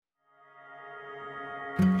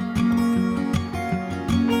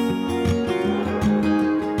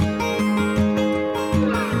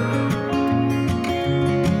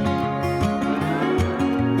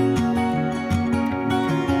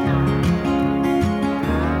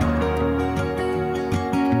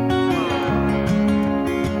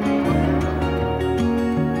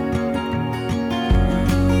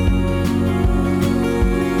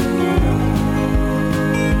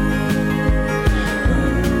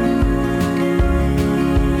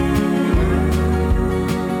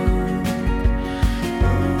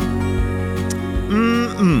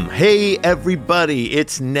Hey everybody,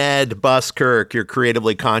 it's Ned Buskirk, your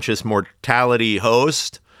creatively conscious mortality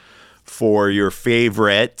host for your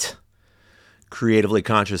favorite creatively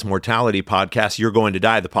conscious mortality podcast, You're Going to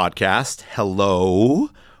Die, the podcast.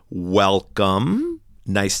 Hello, welcome.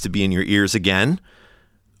 Nice to be in your ears again.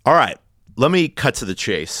 All right, let me cut to the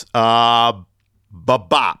chase. Bop.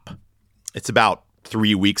 It's about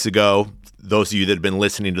 3 weeks ago. Those of you that have been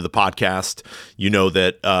listening to the podcast, you know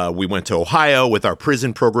that we went to Ohio with our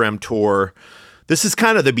prison program tour. This is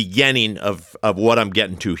kind of the beginning of what I'm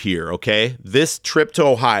getting to here, okay? This trip to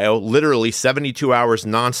Ohio, literally 72 hours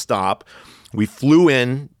nonstop. We flew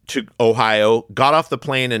in to Ohio, got off the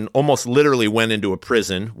plane, and almost literally went into a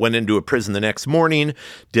prison. Went into a prison the next morning,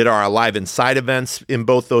 did our Alive Inside events in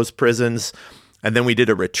both those prisons, and then we did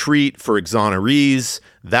a retreat for exonerees.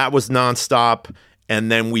 That was nonstop. And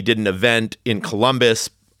then we did an event in Columbus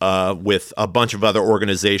with a bunch of other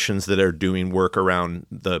organizations that are doing work around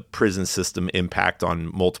the prison system impact on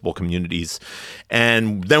multiple communities.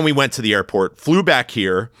 And then we went to the airport, flew back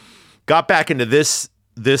here, got back into this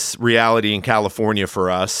reality in California for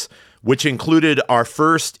us, which included our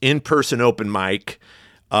first in-person open mic.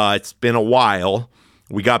 It's been a while.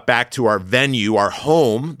 We got back to our venue, our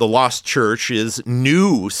home, the Lost Church's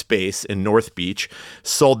new space in North Beach,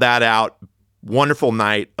 sold that out. Wonderful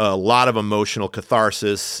night, a lot of emotional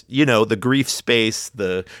catharsis, you know, the grief space,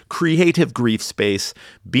 the creative grief space,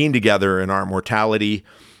 being together in our mortality.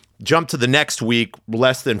 Jump to the next week,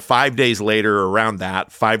 less than 5 days later, around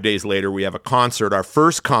that, 5 days later, we have a concert, our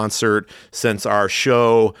first concert since our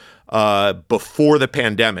show before the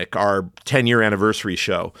pandemic, our 10-year anniversary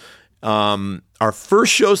show. Our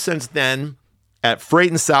first show since then at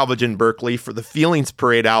Freight and Salvage in Berkeley for the Feelings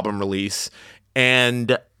Parade album release,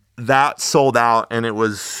 and that sold out, and it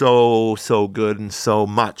was so good and so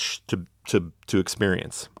much to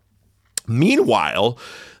experience. Meanwhile,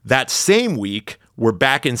 that same week, we're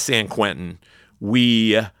back in San Quentin.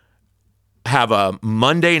 We have a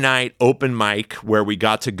Monday night open mic where we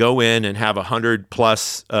got to go in and have 100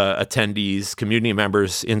 plus attendees, community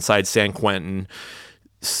members inside San Quentin.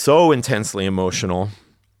 So intensely emotional.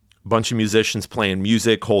 A bunch of musicians playing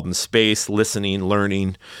music, holding space, listening,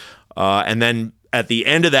 learning, and then at the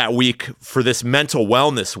end of that week, for this mental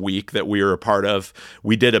wellness week that we were a part of,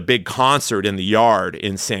 we did a big concert in the Yard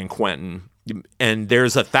in San Quentin. And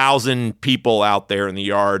there's 1,000 people out there in the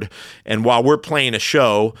Yard. And while we're playing a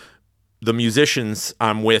show, the musicians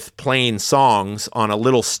I'm with playing songs on a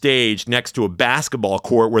little stage next to a basketball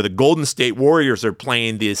court where the Golden State Warriors are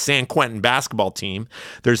playing the San Quentin basketball team.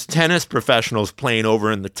 There's tennis professionals playing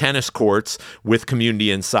over in the tennis courts with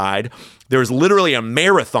community inside. There's literally a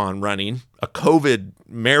marathon running, a COVID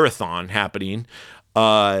marathon happening,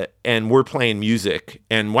 and we're playing music.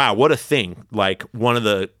 And wow, what a thing. Like one of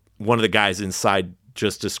the guys inside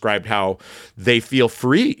just described how they feel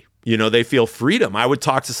free. You know, they feel freedom. I would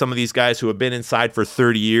talk to some of these guys who have been inside for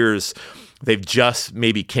 30 years. They've just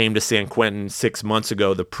maybe came to San Quentin 6 months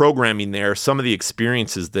ago. The programming there, some of the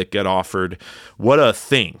experiences that get offered, what a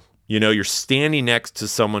thing. You know, you're standing next to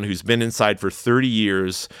someone who's been inside for 30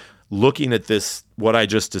 years, looking at this, what I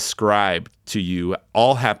just described to you,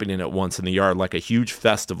 all happening at once in the Yard, like a huge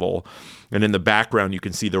festival. And in the background, you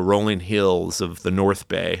can see the rolling hills of the North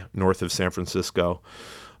Bay, north of San Francisco.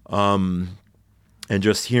 And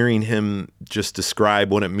just hearing him just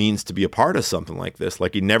describe what it means to be a part of something like this,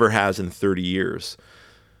 like he never has in 30 years,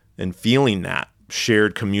 and feeling that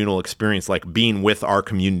shared communal experience, like being with our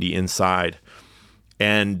community inside,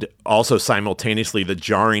 and also simultaneously the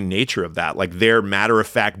jarring nature of that, like their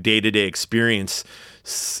matter-of-fact day-to-day experience,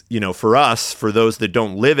 you know, for us, for those that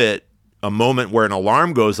don't live it, a moment where an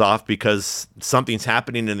alarm goes off because something's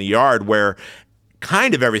happening in the Yard where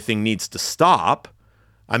kind of everything needs to stop.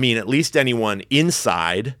 I mean, at least anyone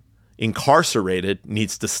inside, incarcerated,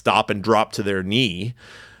 needs to stop and drop to their knee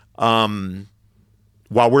while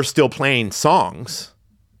we're still playing songs,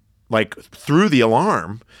 like through the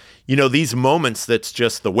alarm. You know, these moments that's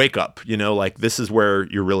just the wake up, you know, like this is where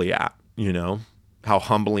you're really at, you know, how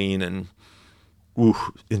humbling and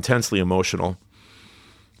intensely emotional.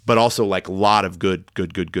 but also like a lot of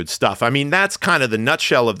good stuff. I mean, that's kind of the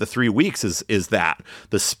nutshell of the 3 weeks is that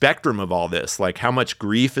the spectrum of all this, like how much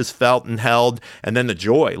grief is felt and held, and then the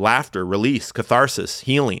joy, laughter, release, catharsis,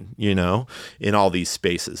 healing, in all these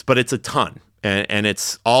spaces. But it's a ton. And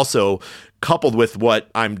it's also coupled with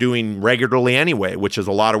what I'm doing regularly anyway, which is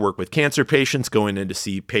a lot of work with cancer patients, going in to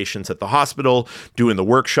see patients at the hospital, doing the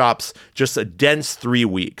workshops, just a dense 3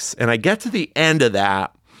 weeks. And I get to the end of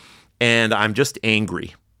that and I'm just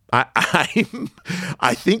angry.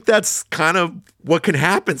 I think that's kind of what can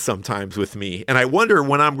happen sometimes with me. And I wonder,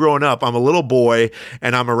 when I'm growing up, I'm a little boy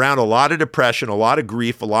and I'm around a lot of depression, a lot of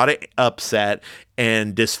grief, a lot of upset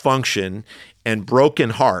and dysfunction and broken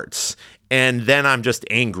hearts. And then I'm just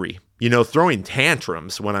angry, throwing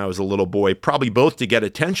tantrums when I was a little boy, probably both to get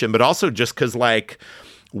attention, but also just because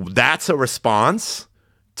that's a response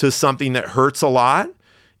to something that hurts a lot,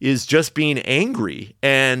 is just being angry.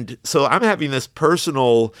 And so I'm having this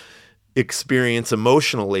personal experience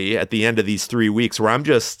emotionally at the end of these 3 weeks where I'm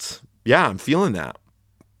feeling that.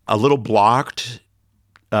 A little blocked,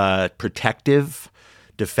 protective,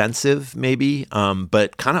 defensive maybe,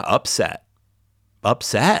 but kind of upset.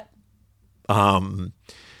 And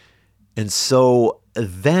so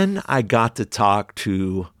then I got to talk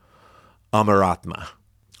to Amaratma,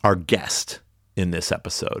 our guest in this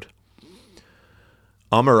episode.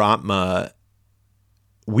 Amaratma,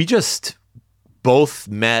 we just both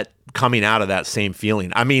met coming out of that same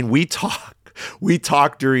feeling. I mean, we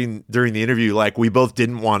talked during the interview like we both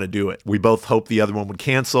didn't want to do it. We both hoped the other one would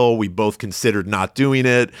cancel. We both considered not doing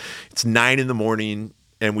it. It's 9 a.m.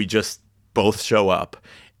 and we just both show up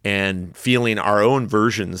and feeling our own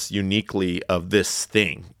versions uniquely of this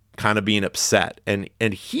thing, kind of being upset. And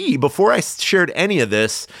he, before I shared any of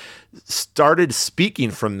this, started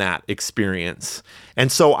speaking from that experience. And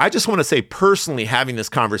so I just want to say personally, having this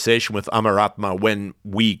conversation with Amaratma when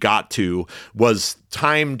we got to was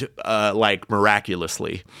timed like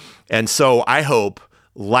miraculously. And so I hope,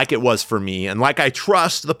 like it was for me, and like I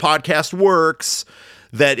trust the podcast works,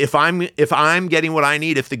 that if I'm getting what I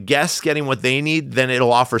need, if the guest's getting what they need, then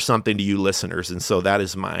it'll offer something to you listeners. And so that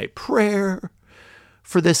is my prayer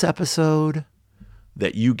for this episode,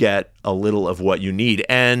 that you get a little of what you need.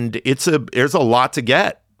 And there's a lot to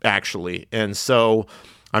get, actually. And so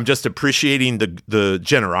I'm just appreciating the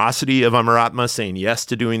generosity of Amaratma saying yes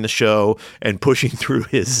to doing the show and pushing through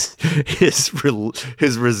his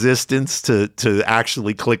resistance to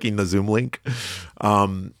actually clicking the Zoom link.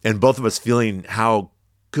 And both of us feeling how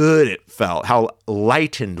good it felt, how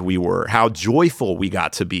lightened we were, how joyful we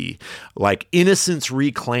got to be, like innocence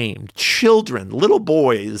reclaimed, children, little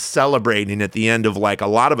boys celebrating at the end of like a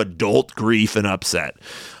lot of adult grief and upset.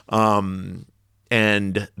 And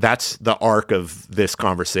that's the arc of this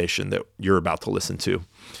conversation that you're about to listen to.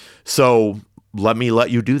 So let me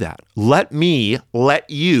let you do that. Let me let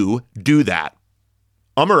you do that.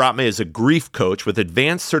 Amaratma is a grief coach with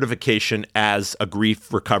advanced certification as a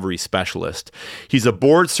grief recovery specialist. He's a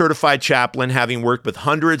board-certified chaplain, having worked with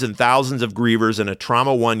hundreds and thousands of grievers in a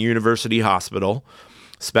Trauma One University hospital,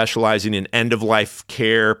 specializing in end-of-life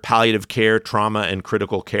care, palliative care, trauma, and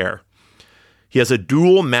critical care. He has a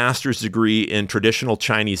dual master's degree in traditional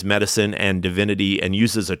Chinese medicine and divinity and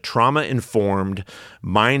uses a trauma-informed,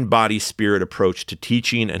 mind-body-spirit approach to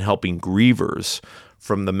teaching and helping grievers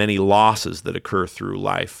from the many losses that occur through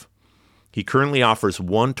life. He currently offers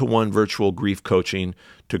one-to-one virtual grief coaching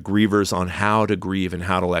to grievers on how to grieve and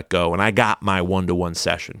how to let go. And I got my one-to-one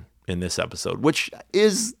session in this episode, which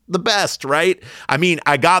is the best, right? I mean,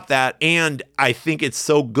 I got that, and I think it's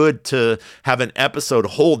so good to have an episode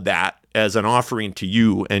hold that as an offering to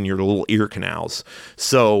you and your little ear canals.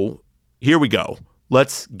 So here we go.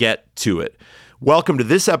 Let's get to it. Welcome to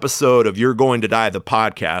this episode of You're Going to Die, the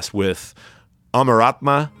podcast with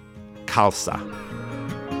Amaratma Khalsa.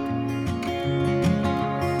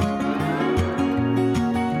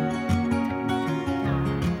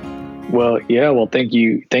 Well, thank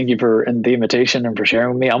you for the invitation and for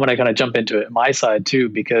sharing with me. I'm going to kind of jump into it on my side too,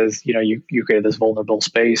 because you created this vulnerable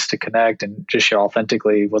space to connect and just share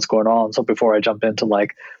authentically what's going on. So before I jump into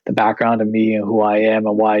like the background of me and who I am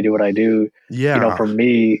and why I do what I do, for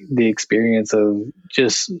me, the experience of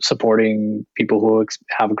just supporting people who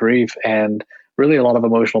have grief and really a lot of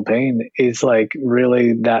emotional pain is like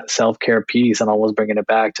really that self-care piece, and always bringing it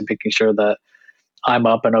back to making sure that I'm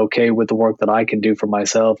up and okay with the work that I can do for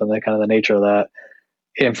myself and that kind of the nature of that.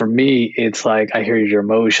 And for me, it's like, I hear your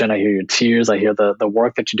emotion, I hear your tears, I hear the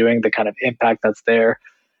work that you're doing, the kind of impact that's there.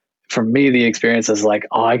 for me, the experience is like,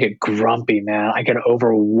 oh, I get grumpy, man. I get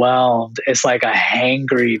overwhelmed. It's like a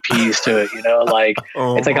hangry piece to it, like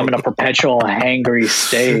it's like I'm in a perpetual hangry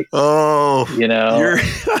state. Oh, You're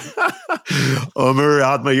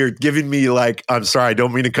Muratma, you're giving me like, I'm sorry, I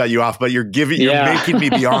don't mean to cut you off, but you're making me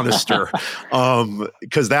be honester.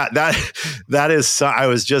 Because that is, I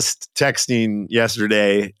was just texting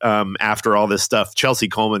yesterday after all this stuff. Chelsea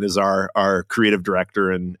Coleman is our creative director,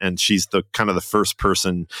 and she's the kind of the first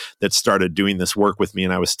person that started doing this work with me.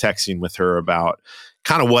 And I was texting with her about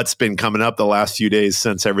kind of what's been coming up the last few days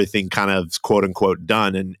since everything kind of quote unquote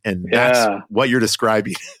done. And that's what you're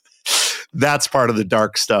describing. That's part of the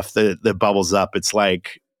dark stuff that bubbles up. It's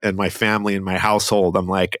like, and my family and my household, I'm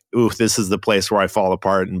like, ooh, this is the place where I fall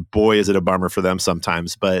apart. And boy, is it a bummer for them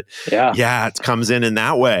sometimes. But yeah, it comes in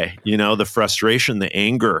that way, the frustration, the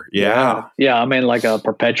anger. Yeah. I'm in like a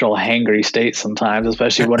perpetual hangry state sometimes,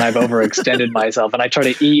 especially when I've overextended myself and I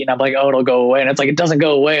try to eat and I'm like, oh, it'll go away. And it's like, it doesn't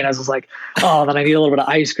go away. And I was just like, oh, then I need a little bit of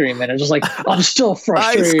ice cream. And it's just like, I'm still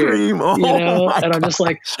frustrated. Ice cream. And I'm just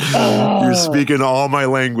like, oh. You're speaking all my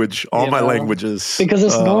language, my languages. Because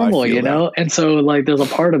it's normal, And so like, there's a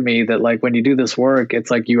part of me that like, when you do this work, it's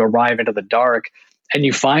like you arrive into the dark and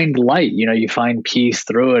you find light, you find peace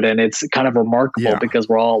through it. And it's kind of remarkable because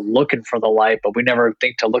we're all looking for the light, but we never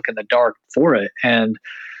think to look in the dark for it. And,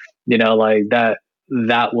 like that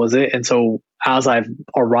was it. And so as I've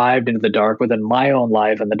arrived into the dark within my own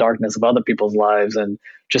life and the darkness of other people's lives, and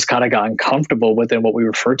just kind of gotten comfortable within what we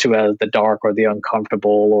refer to as the dark or the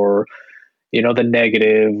uncomfortable or, the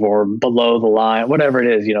negative or below the line, whatever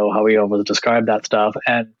it is, how we always describe that stuff.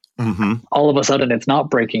 And all of a sudden it's not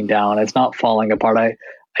breaking down. It's not falling apart.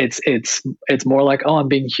 It's more like, oh, I'm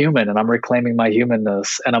being human and I'm reclaiming my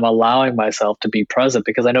humanness and I'm allowing myself to be present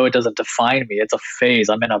because I know it doesn't define me. It's a phase.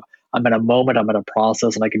 I'm in a moment, I'm in a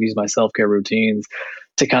process, and I can use my self-care routines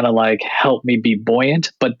to kind of like help me be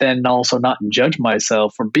buoyant, but then also not judge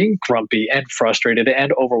myself for being grumpy and frustrated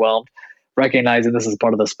and overwhelmed, recognizing this is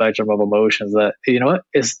part of the spectrum of emotions that,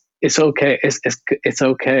 it's okay. It's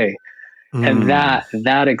okay. And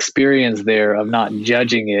that experience there of not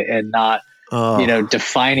judging it and not,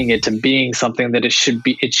 defining it to being something that it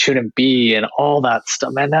shouldn't be, and all that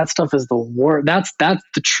stuff, man, that stuff is the worst. That's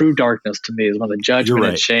the true darkness to me, is when the judgment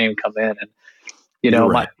and shame come in. And,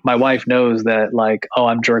 my wife knows that like, oh,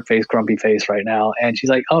 I'm jerk face, grumpy face right now. And she's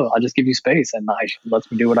like, oh, I'll just give you space. And she lets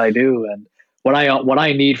me do what I do. And what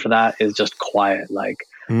I need for that is just quiet. Like,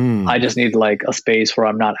 I just need like a space where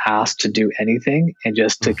I'm not asked to do anything and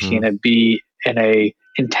just to kind of be in a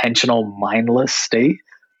intentional, mindless state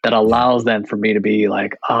that allows then for me to be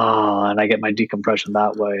like, and I get my decompression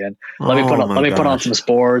that way. And let me put on some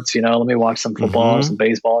sports, let me watch some football or some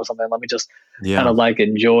baseball or something. Let me just kind of like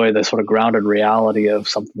enjoy the sort of grounded reality of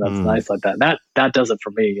something that's nice like that. That does it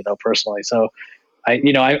for me, personally. So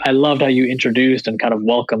I loved how you introduced and kind of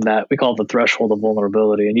welcomed that. We call it the threshold of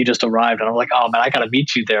vulnerability. And you just arrived and I'm like, oh man, I got to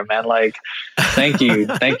meet you there, man. Like, thank you.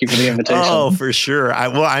 Thank you for the invitation. Oh, for sure.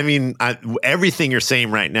 Everything you're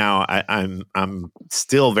saying right now, I'm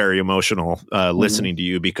still very emotional listening to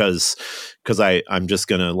you because I'm just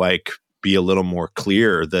going to like be a little more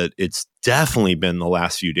clear that it's definitely been the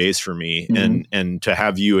last few days for me, and to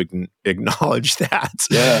have you acknowledge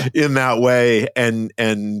that in that way. And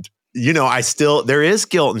there is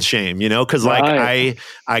guilt and shame, because like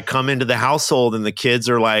I come into the household and the kids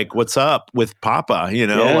are like, what's up with Papa,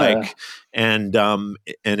 like, and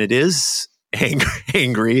it is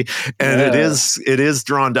angry and it is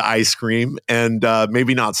drawn to ice cream and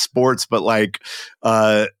maybe not sports, but like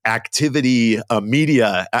activity,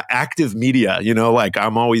 media, active media, like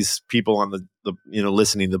I'm always, people on the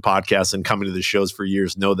listening to the podcast and coming to the shows for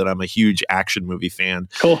years know that I'm a huge action movie fan.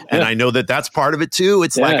 Cool. And I know that that's part of it too.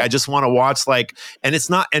 It's like, I just want to watch and it's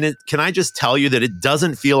not, can I just tell you that it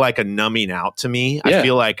doesn't feel like a numbing out to me. I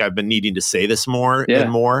feel like I've been needing to say this more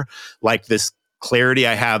and more, like this clarity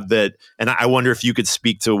I have that, and I wonder if you could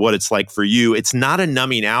speak to what it's like for you. It's not a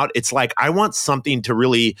numbing out. It's like, I want something to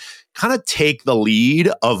really kind of take the lead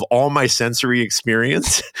of all my sensory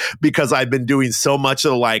experience because I've been doing so much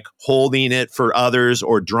of like holding it for others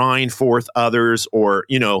or drawing forth others or,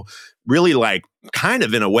 really like kind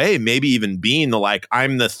of in a way, maybe even being the, like,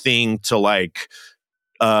 I'm the thing to like,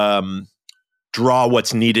 draw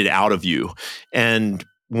what's needed out of you. And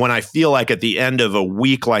when I feel like at the end of a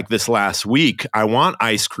week like this last week, I want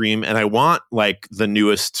ice cream and I want like the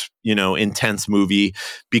newest, intense movie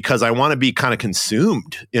because I want to be kind of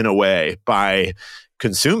consumed in a way by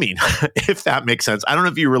consuming, if that makes sense. I don't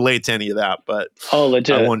know if you relate to any of that, but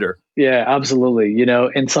legit. I wonder. Yeah, absolutely.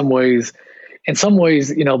 In some ways, in some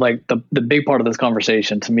ways, like the big part of this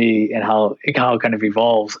conversation to me and how it kind of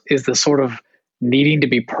evolves is this sort of needing to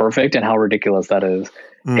be perfect and how ridiculous that is.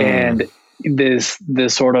 And this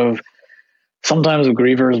sort of, sometimes with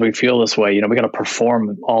grievers, we feel this way, we got to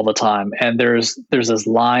perform all the time. And there's this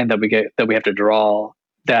line that we have to draw,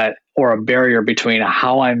 that, or a barrier between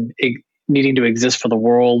how I'm needing to exist for the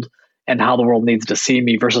world and how the world needs to see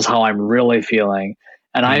me versus how I'm really feeling.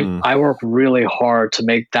 And I work really hard to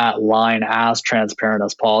make that line as transparent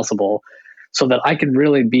as possible so that I can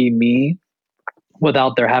really be me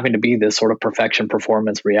without there having to be this sort of perfection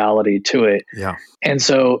performance reality to it. Yeah. And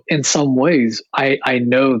so in some ways, I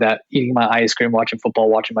know that eating my ice cream, watching football,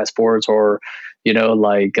 watching my sports, or,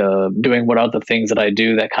 doing what other things that I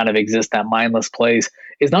do that kind of exist, that mindless place,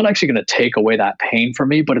 is not actually going to take away that pain from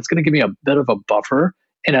me, but it's going to give me a bit of a buffer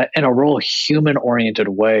in a real human oriented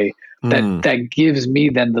way that gives me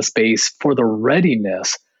then the space for the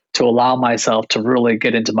readiness to allow myself to really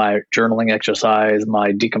get into my journaling exercise,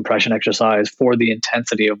 my decompression exercise, for the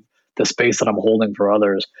intensity of the space that I'm holding for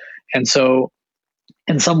others. And so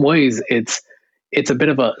in some ways it's a bit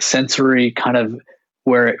of a sensory kind of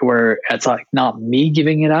where it's like not me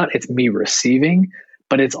giving it out, it's me receiving,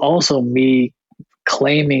 but it's also me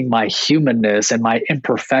claiming my humanness and my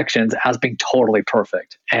imperfections as being totally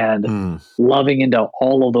perfect and loving into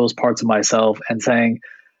all of those parts of myself and saying,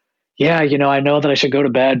 yeah, I know that I should go to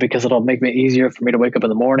bed because it'll make it easier for me to wake up in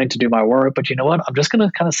the morning to do my work. But you know what? I'm just going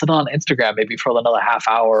to kind of sit on Instagram maybe for another half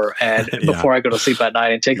hour and before I go to sleep at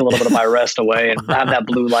night and take a little bit of my rest away and have that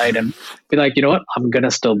blue light and be like, you know what? I'm going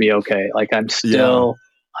to still be okay. Like I'm still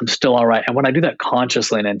all right. And when I do that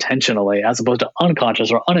consciously and intentionally, as opposed to unconscious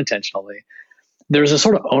or unintentionally, there's a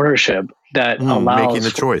sort of ownership that allows making the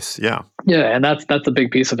choice. Yeah. Yeah. And that's a big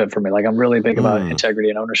piece of it for me. Like I'm really big about integrity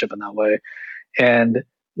and ownership in that way. And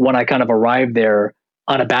when I kind of arrive there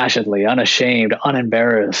unabashedly, unashamed,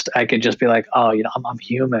 unembarrassed, I could just be like, oh, I'm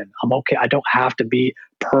human. I'm okay. I don't have to be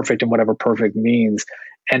perfect in whatever perfect means.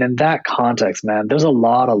 And in that context, man, there's a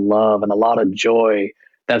lot of love and a lot of joy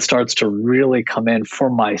that starts to really come in for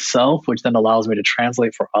myself, which then allows me to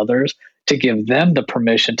translate for others, to give them the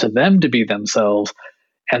permission to them to be themselves.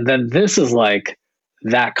 And then this is like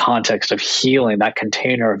that context of healing, that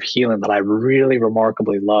container of healing that I really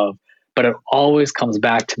remarkably love. But it always comes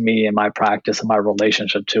back to me and my practice and my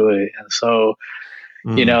relationship to it. And so,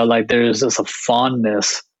 like there's just a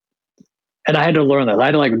fondness. And I had to learn that. I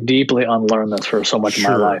had to like deeply unlearn this for so much of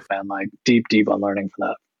my life, man. Like deep unlearning for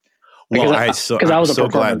that. Because I was a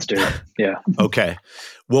performance dude. Yeah. Okay.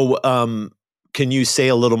 Well, can you say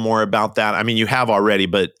a little more about that? I mean, you have already,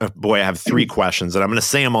 but boy, I have 3 questions and I'm going to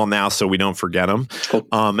say them all now so we don't forget them. Cool.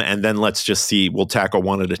 And then let's just see, we'll tackle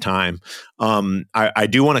one at a time. I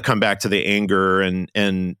do want to come back to the anger and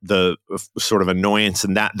the sort of annoyance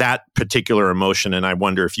and that particular emotion. And I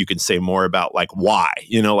wonder if you can say more about like why,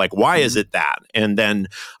 why is it that? And then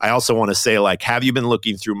I also want to say, like, have you been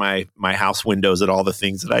looking through my house windows at all the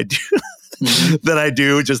things that I do? That I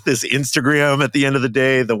do, just this Instagram at the end of the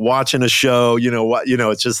day, the watching a show,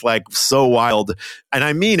 it's just like so wild. And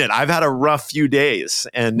I mean it. I've had a rough few days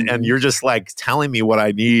and you're just like telling me what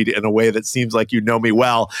I need in a way that seems like you know me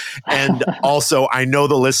well. And also I know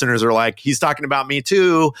the listeners are like, he's talking about me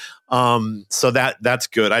too. So that's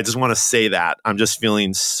good. I just want to say that I'm just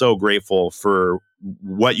feeling so grateful for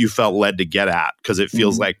what you felt led to get at, because it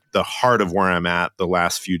feels like the heart of where I'm at the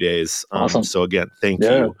last few days. Awesome. So again, thank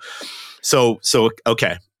you. So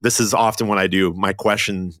okay. This is often what I do. My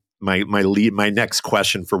question, my next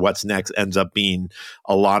question for what's next ends up being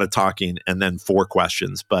a lot of talking and then 4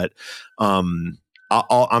 questions. But I'm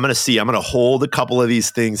going to hold a couple of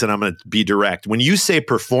these things and I'm going to be direct. When you say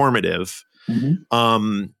performative,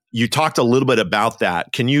 you talked a little bit about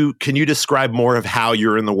that. Can you describe more of how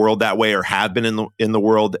you're in the world that way, or have been in the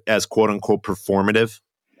world as quote unquote performative?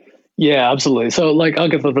 Yeah, absolutely. So like, I'll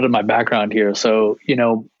give a little bit of my background here. So,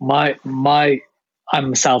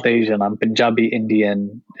 I'm South Asian, I'm Punjabi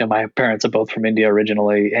Indian, and my parents are both from India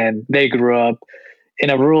originally. And they grew up in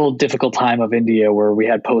a real difficult time of India where we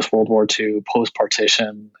had post World War II, post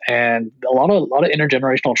partition, and a lot of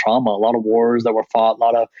intergenerational trauma, a lot of wars that were fought, a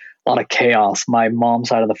lot of chaos. My mom's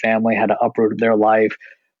side of the family had to uproot their life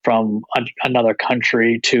from another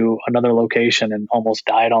country to another location and almost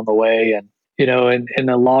died on the way. And and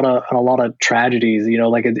a lot of tragedies,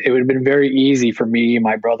 like it would have been very easy for me,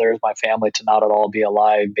 my brothers, my family to not at all be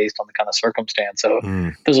alive based on the kind of circumstance. So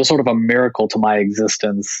there's a sort of a miracle to my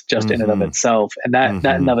existence just in and of itself. And that in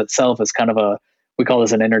and of itself is kind of we call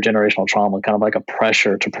this an intergenerational trauma, kind of like a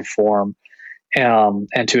pressure to perform and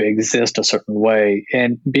to exist a certain way.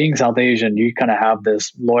 And being South Asian, you kind of have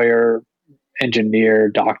this lawyer, engineer,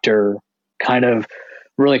 doctor kind of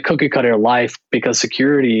really cookie cutter life, because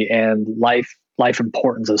security and life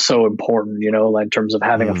importance is so important, like in terms of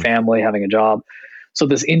having a family, having a job. So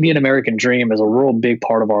this Indian American dream is a real big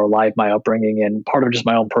part of our life, my upbringing, and part of just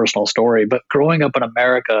my own personal story. But growing up in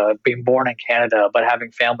America, being born in Canada, but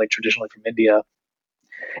having family traditionally from India,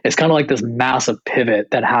 it's kind of like this massive pivot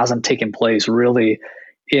that hasn't taken place really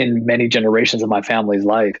in many generations of my family's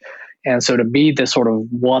life. And so to be this sort of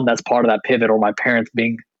one that's part of that pivot, or my parents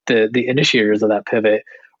being the initiators of that pivot,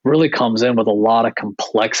 really comes in with a lot of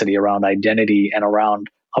complexity around identity and around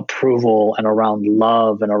approval and around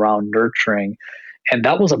love and around nurturing. And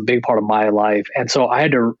that was a big part of my life. And so I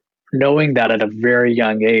had to, knowing that at a very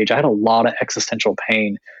young age, I had a lot of existential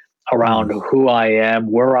pain around who I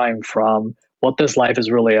am, where I'm from, what this life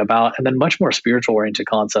is really about, and then much more spiritual oriented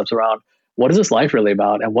concepts around what is this life really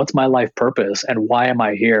about, and what's my life purpose, and why am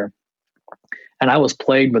I here? And I was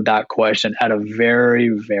plagued with that question at a very,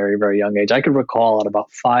 very, very young age. I could recall at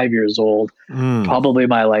about 5 years old, probably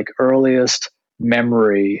my earliest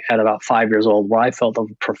memory at about 5 years old, where I felt a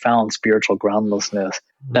profound spiritual groundlessness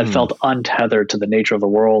that felt untethered to the nature of the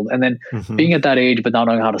world. And then being at that age, but not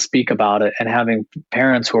knowing how to speak about it, and having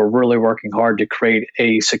parents who are really working hard to create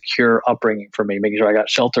a secure upbringing for me, making sure I got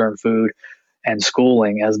shelter and food and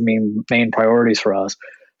schooling as main priorities for us.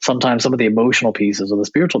 Sometimes some of the emotional pieces or the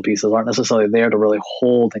spiritual pieces aren't necessarily there to really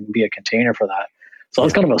hold and be a container for that. So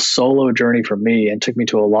it's kind of a solo journey for me, and took me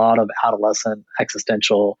to a lot of adolescent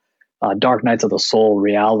existential dark nights of the soul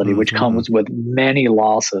reality, which comes with many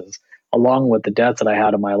losses, along with the deaths that I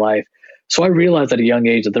had in my life. So I realized at a young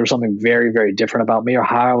age that there was something very, very different about me, or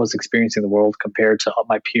how I was experiencing the world compared to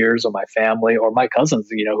my peers or my family or my cousins,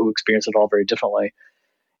 who experienced it all very differently.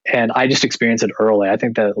 And I just experienced it early. I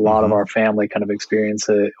think that a lot of our family kind of experienced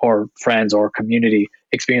it, or friends or community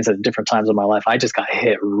experienced it at different times in my life. I just got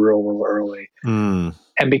hit real, real early. And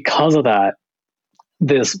because of that,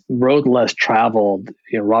 this road less traveled,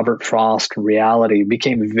 Robert Frost reality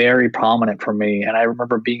became very prominent for me. And I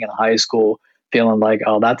remember being in high school feeling like,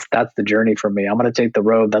 oh, that's the journey for me. I'm going to take the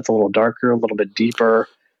road that's a little darker, a little bit deeper,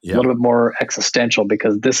 a little bit more existential,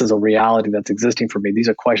 because this is a reality that's existing for me. These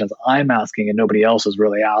are questions I'm asking and nobody else is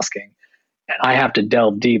really asking. And I have to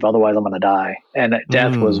delve deep, otherwise I'm going to die. And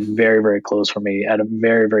death was very, very close for me at a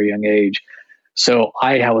very, very young age. So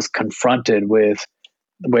I was confronted with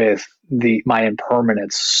my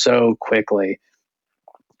impermanence so quickly.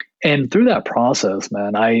 And through that process,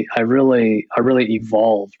 man, I really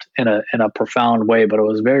evolved in a profound way, but it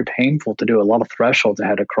was very painful to do. A lot of thresholds I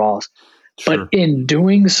had to cross. Sure. But in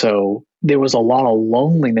doing so, there was a lot of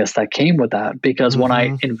loneliness that came with that, because when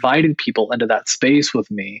I invited people into that space with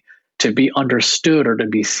me to be understood or to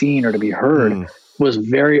be seen or to be heard, was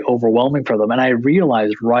very overwhelming for them. And I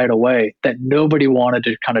realized right away that nobody wanted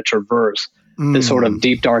to kind of traverse this sort of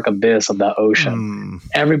deep, dark abyss of the ocean.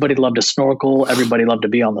 Everybody loved to snorkel. Everybody loved to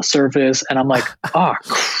be on the surface. And I'm like, oh,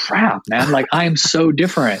 crap, man. I am so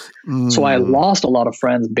different. So I lost a lot of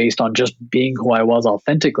friends based on just being who I was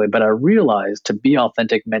authentically. But I realized to be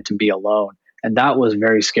authentic meant to be alone. And that was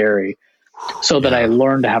very scary. So that I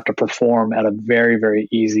learned to have to perform at a very, very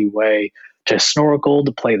easy way, to snorkel,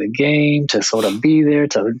 to play the game, to sort of be there,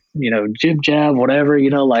 to, jib jab, whatever,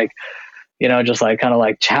 just kind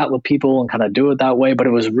of chat with people and kind of do it that way. But it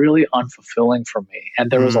was really unfulfilling for me. And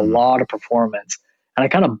there was a lot of performance. And I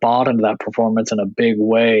kind of bought into that performance in a big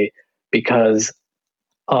way because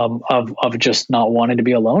of just not wanting to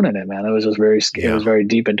be alone in it, man. It was just it was very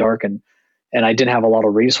deep and dark. And I didn't have a lot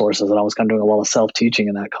of resources, and I was kind of doing a lot of self-teaching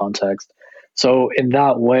in that context. So in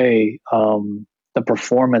that way, the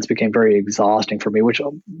performance became very exhausting for me, which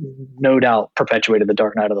no doubt perpetuated the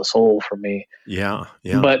dark night of the soul for me. Yeah.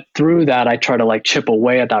 But through that, I try to chip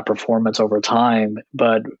away at that performance over time.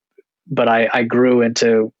 But I grew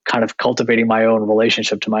into kind of cultivating my own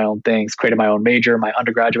relationship to my own things, created my own major, my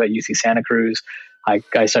undergraduate at UC Santa Cruz.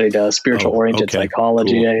 I studied spiritual oriented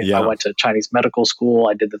psychology. Cool. I went to Chinese medical school.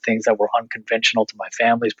 I did the things that were unconventional to my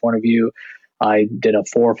family's point of view. I did a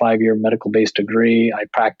 4 or 5 year medical-based degree. I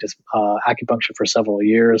practiced acupuncture for several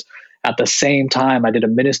years. At the same time, I did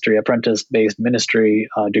a apprentice-based ministry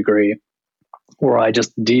degree, where I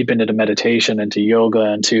just deepened into meditation, into yoga,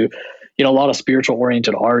 and to, a lot of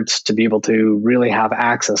spiritual-oriented arts, to be able to really have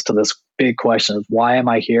access to this big question of why am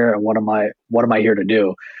I here and what am I here to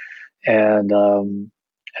do, and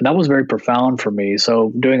that was very profound for me.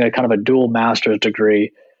 So doing a kind of a dual master's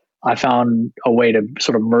degree, I found a way to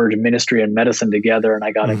sort of merge ministry and medicine together, and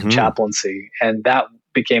I got into chaplaincy. And that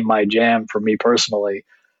became my jam for me personally,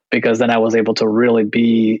 because then I was able to really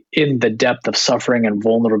be in the depth of suffering and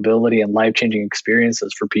vulnerability and life-changing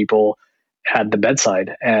experiences for people at the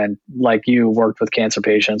bedside. And like you, worked with cancer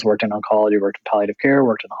patients, worked in oncology, worked in palliative care,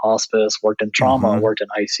 worked in the hospice, worked in trauma, worked in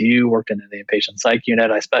ICU, worked in the inpatient psych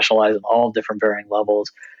unit. I specialize in all different varying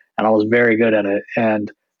levels, and I was very good at it,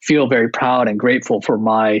 and feel very proud and grateful for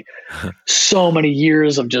my so many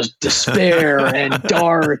years of just despair and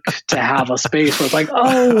dark to have a space where it's like,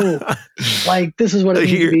 oh, like this is what it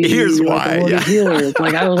means to be here's like why. a healer.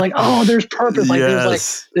 Like I was like, oh, there's purpose. Like there's like,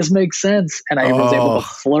 this makes sense. And I was able to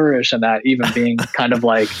flourish in that, even being kind of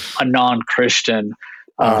like a non-Christian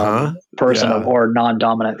person or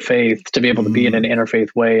non-dominant faith, to be able to be in an interfaith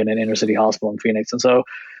way in an inner city hospital in Phoenix. And so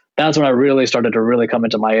that's when I really started to really come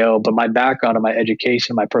into my own. But my background and my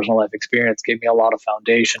education, my personal life experience gave me a lot of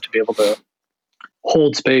foundation to be able to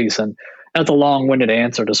hold space. And that's a long-winded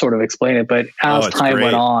answer to sort of explain it. But as time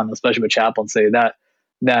went on, especially with chaplaincy,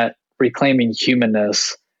 that reclaiming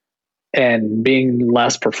humanness and being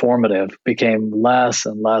less performative became less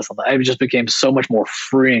and less. It just became so much more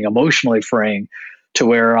freeing, emotionally freeing, to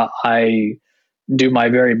where I do my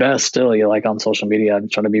very best still. Like on social media, I'm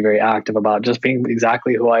trying to be very active about just being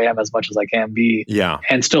exactly who I am as much as I can be. Yeah.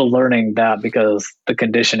 And still learning that, because the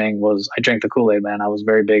conditioning was, I drank the Kool-Aid, man. I was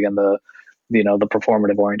very big in the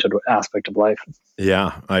performative oriented aspect of life.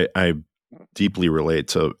 Yeah. I deeply relate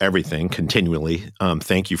to everything continually.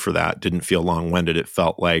 Thank you for that. Didn't feel long-winded. It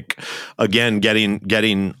felt like, again,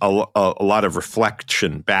 getting a lot of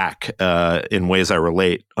reflection back in ways I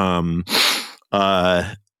relate.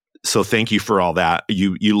 So thank you for all that.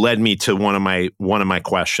 You led me to one of my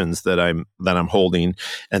questions that I'm holding,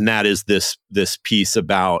 and that is this piece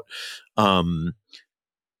about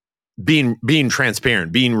being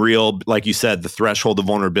transparent, being real, like you said, the threshold of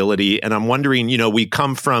vulnerability. And I'm wondering, we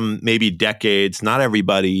come from maybe decades, not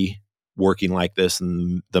everybody working like this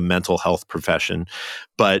in the mental health profession,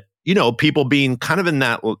 but people being kind of in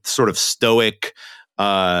that sort of stoic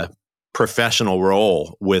professional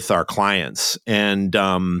role with our clients. And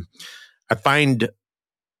I find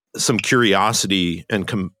some curiosity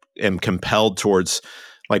and am compelled towards,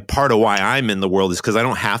 like, part of why I'm in the world is because I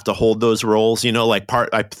don't have to hold those roles.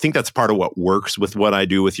 I think that's part of what works with what I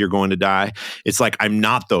do with You're Going to Die. It's like, I'm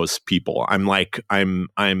not those people. I'm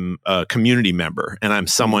a community member, and I'm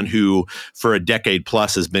someone who for a decade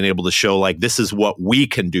plus has been able to show, like, this is what we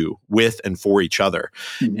can do with and for each other.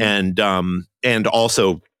 Mm-hmm. And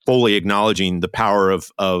also fully acknowledging the power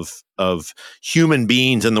of human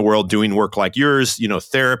beings in the world doing work like yours,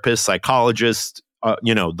 therapists, psychologists,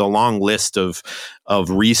 the long list of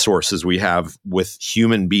resources we have with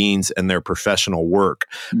human beings and their professional work.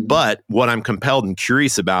 Mm-hmm. But what I'm compelled and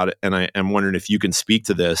curious about, and I'm wondering if you can speak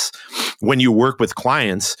to this, when you work with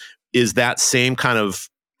clients, is that same kind of,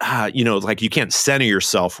 like, you can't center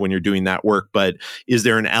yourself when you're doing that work, but is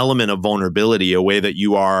there an element of vulnerability, a way that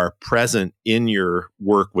you are present in your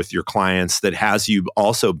work with your clients that has you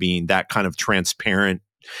also being that kind of transparent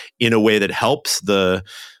in a way that helps the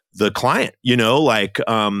client,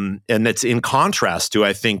 and that's in contrast to,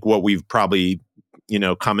 I think, what we've probably,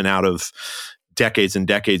 coming out of decades and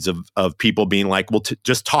decades of people being like, well,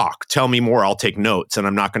 just talk, tell me more, I'll take notes, and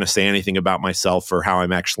I'm not going to say anything about myself or how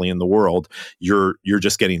I'm actually in the world. You're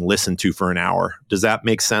just getting listened to for an hour. Does that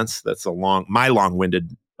make sense? That's my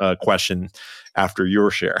long-winded question after your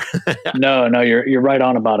share. No, you're right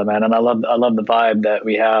on about it, man. And I love the vibe that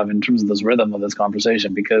we have in terms of this rhythm of this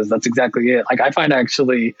conversation, because that's exactly it. Like, I find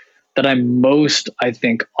actually that I'm most, I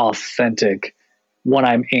think, authentic when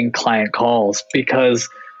I'm in client calls, because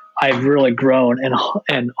I've really grown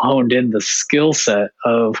and honed in the skill set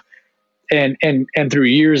of, and through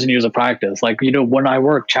years and years of practice. Like, when I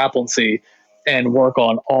work chaplaincy and work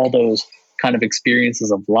on all those kind of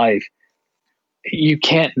experiences of life, you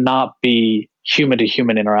can't not be human to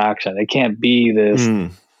human interaction. It can't be this,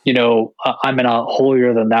 I'm in a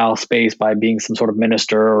holier than thou space by being some sort of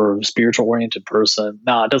minister or spiritual oriented person.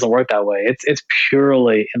 No, it doesn't work that way. It's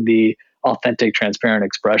purely in the authentic, transparent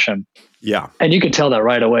expression. Yeah. And you can tell that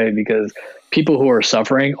right away, because people who are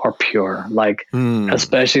suffering are pure, like,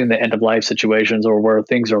 especially in the end of life situations or where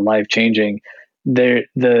things are life changing,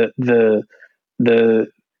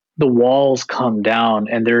 the walls come down,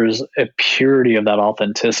 and there's a purity of that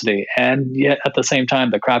authenticity. And yet at the same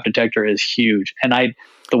time, the crap detector is huge. And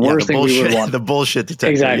the worst thing we would want, the bullshit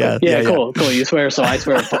detector. Exactly. Yeah. Cool. You swear. So I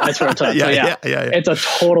swear a ton. Yeah. It's a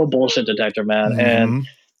total bullshit detector, man. Mm-hmm.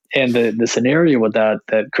 And the scenario with that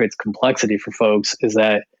creates complexity for folks is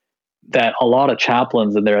that a lot of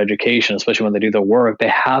chaplains in their education, especially when they do their work, they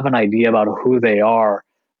have an idea about who they are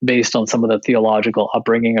based on some of the theological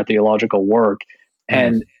upbringing or theological work.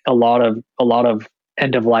 And a lot of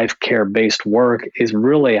end of life care based work is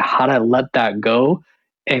really how to let that go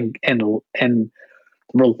and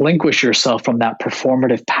relinquish yourself from that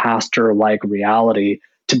performative pastor like reality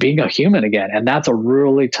to being a human again. And that's a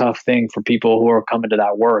really tough thing for people who are coming to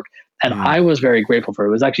that work. And I was very grateful for it.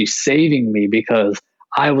 It was actually saving me because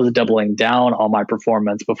I was doubling down on my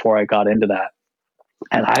performance before I got into that.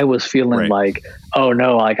 And I was feeling like, oh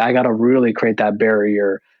no, like I got to really create that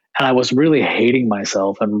barrier. And I was really hating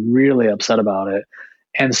myself and really upset about it.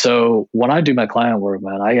 And so when I do my client work,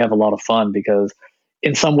 man, I have a lot of fun because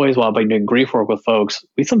in some ways, while I've been doing grief work with folks,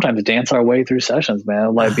 we sometimes dance our way through sessions,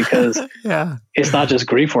 man. Like, because it's not just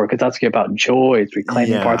grief work. It's actually about joy. It's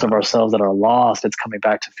reclaiming parts of ourselves that are lost. It's coming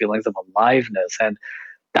back to feelings of aliveness. And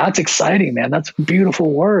that's exciting, man. That's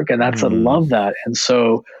beautiful work. And I love that. And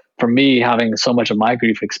so for me, having so much of my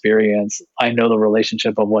grief experience, I know the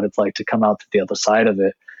relationship of what it's like to come out to the other side of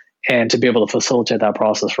it and to be able to facilitate that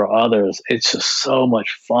process for others. It's just so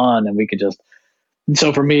much fun. And we could just,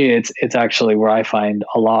 so for me, it's actually where I find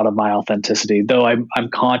a lot of my authenticity, though I'm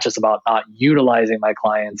conscious about not utilizing my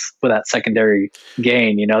clients for that secondary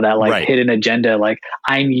gain, you know, that like hidden agenda, like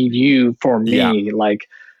I need you for me.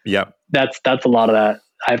 That's a lot of that.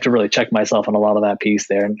 I have to really check myself on a lot of that piece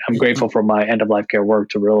there. And I'm grateful for my end of life care work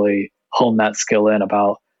to really hone that skill in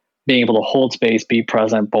about being able to hold space, be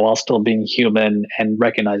present, but while still being human and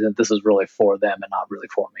recognize that this is really for them and not really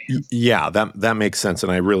for me. Yeah, that makes sense.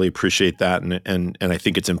 And I really appreciate that. And I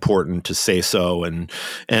think it's important to say so. And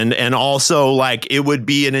also like it would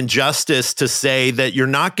be an injustice to say that you're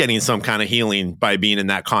not getting some kind of healing by being in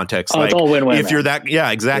that context. It's all win-win. If you're that,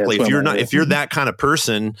 exactly. If you're not, if you're that kind of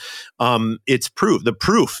person, it's proof. The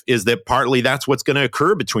proof is that partly that's what's going to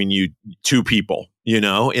occur between you two people, you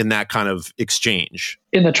know, in that kind of exchange.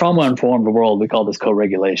 In the trauma-informed world, we call this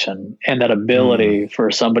co-regulation, and that ability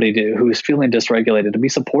for somebody who's feeling dysregulated to be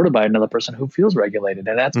supported by another person who feels regulated.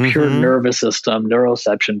 And that's pure nervous system,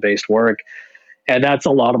 neuroception-based work. And that's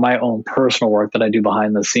a lot of my own personal work that I do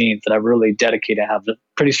behind the scenes that I really dedicate and have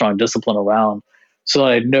pretty strong discipline around. So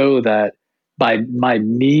I know that by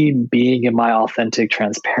me being in my authentic,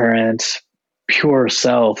 transparent, pure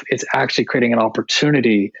self, it's actually creating an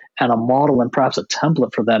opportunity and a model and perhaps a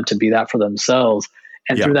template for them to be that for themselves.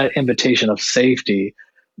 And through that invitation of safety,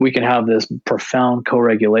 we can have this profound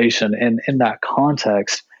co-regulation. And in that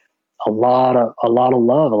context, a lot of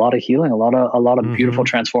love, a lot of healing, a lot of beautiful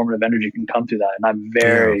transformative energy can come through that. And I'm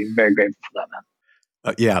very, very grateful for that,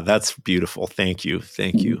 man. Yeah, that's beautiful. Thank you.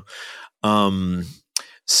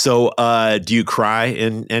 So, do you cry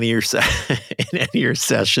in any of your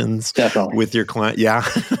sessions? Definitely. With your client? Yeah.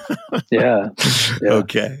 Yeah.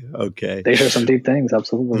 Okay. They share some deep things.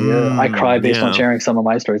 Absolutely. Yeah. I cry based on sharing some of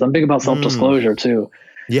my stories. I'm big about self-disclosure too.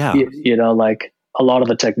 Yeah. You know, like a lot of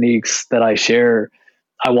the techniques that I share,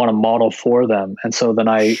 I want to model for them. And so then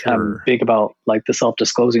I'm big about like the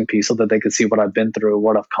self-disclosing piece so that they can see what I've been through,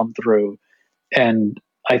 what I've come through. And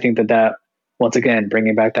I think that once again,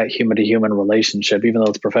 bringing back that human to human relationship, even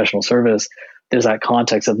though it's professional service, there's that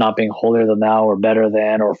context of not being holier than thou or better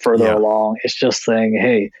than or further along. It's just saying,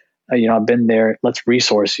 hey, you know, I've been there. Let's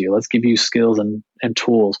resource you. Let's give you skills and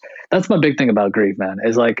tools. That's my big thing about grief, man,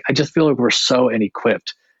 is like, I just feel like we're so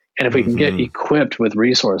inequipped. And if we can get equipped with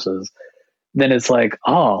resources, then it's like,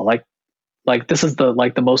 oh, like this is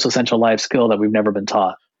the most essential life skill that we've never been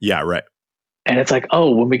taught. Yeah. Right. And it's like,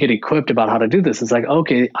 oh, when we get equipped about how to do this, it's like,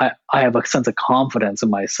 okay, I have a sense of confidence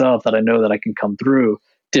in myself that I know that I can come through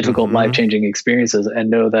difficult, life-changing experiences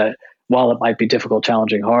and know that while it might be difficult,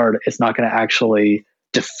 challenging, hard, it's not going to actually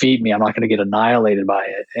defeat me. I'm not going to get annihilated by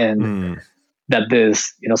it. And that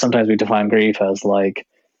this, you know, sometimes we define grief as like,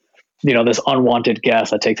 you know, this unwanted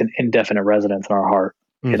guest that takes an indefinite residence in our heart.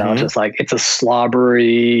 You know, just like it's a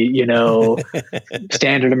slobbery, you know,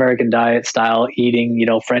 standard American diet style eating, you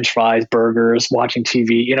know, French fries, burgers, watching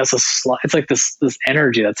TV. You know, it's like this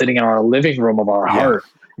energy that's sitting in our living room of our heart.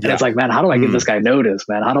 And it's like, man, how do I give this guy notice,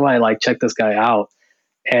 man? How do I like check this guy out?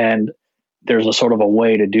 And there's a sort of a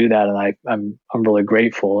way to do that, and I'm really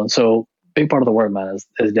grateful. And so, big part of the work, man,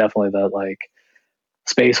 is definitely that like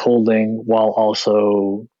space holding while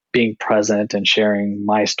also being present and sharing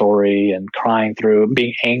my story and crying through,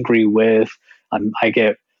 being angry with. I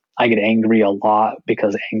get angry a lot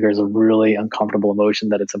because anger is a really uncomfortable emotion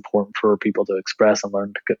that it's important for people to express and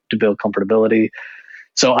learn to build comfortability.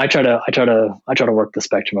 So I try to work the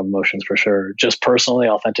spectrum of emotions for sure, just personally,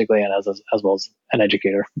 authentically, and as well as an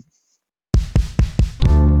educator.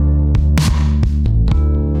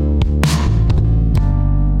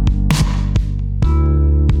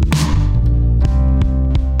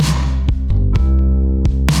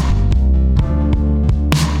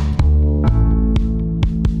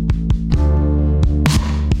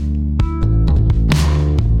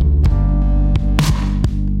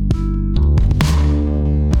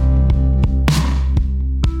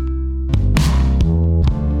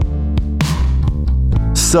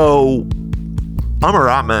 So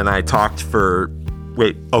Amaratma and I talked for,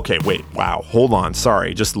 wow, hold on,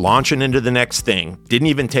 sorry, just launching into the next thing. Didn't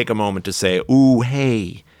even take a moment to say, ooh,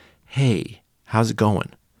 hey, how's it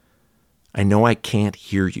going? I know I can't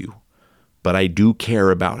hear you, but I do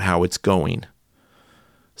care about how it's going.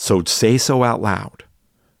 So say so out loud.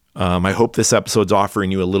 I hope this episode's offering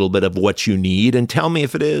you a little bit of what you need, and tell me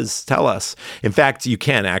if it is. Tell us. In fact, you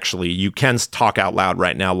can talk out loud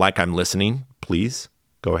right now like I'm listening. Please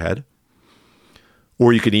go ahead.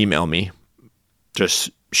 Or you can email me.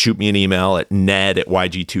 Just shoot me an email at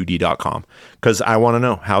ned@yg2d.com, because I want to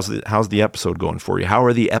know, how's the episode going for you? How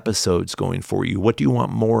are the episodes going for you? What do you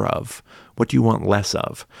want more of? What do you want less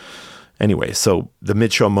of? Anyway, so the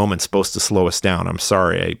mid-show moment's supposed to slow us down. I'm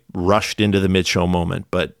sorry I rushed into the mid-show moment,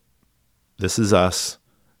 but this is us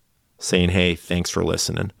saying, hey, thanks for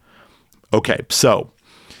listening. Okay, so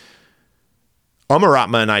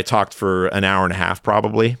Amaratma and I talked for an hour and a half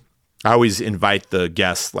probably. I always invite the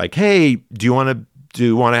guests like, hey, do you want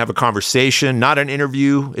to have a conversation? Not an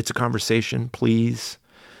interview. It's a conversation, please.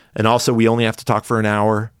 And also, we only have to talk for an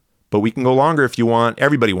hour, but we can go longer if you want.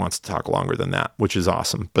 Everybody wants to talk longer than that, which is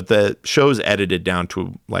awesome. But the show's edited down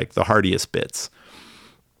to like the hardiest bits.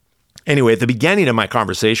 Anyway, at the beginning of my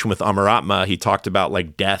conversation with Amaratma, he talked about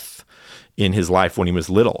like death in his life when he was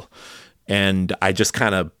little. And I just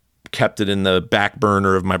kind of kept it in the back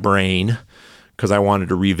burner of my brain because I wanted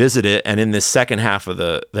to revisit it. And in this second half of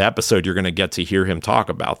the episode, you're going to get to hear him talk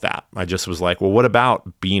about that. I just was like, well, what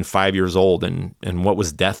about being 5 years old and what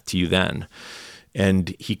was death to you then?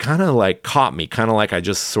 And he kind of like caught me, kind of like I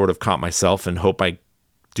just sort of caught myself and hope I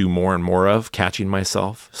do more and more of, catching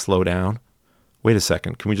myself, slow down. Wait a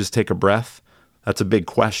second, can we just take a breath? That's a big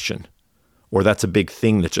question. Or that's a big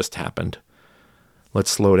thing that just happened. Let's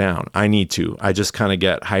slow down. I need to. I just kind of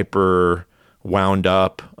get hyper wound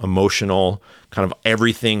up, emotional, kind of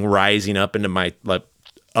everything rising up into my like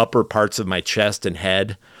upper parts of my chest and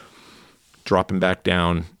head, dropping back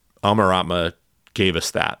down. Amaratma gave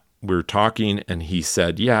us that. We were talking and he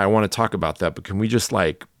said, yeah, I want to talk about that, but can we just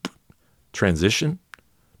like transition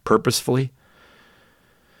purposefully?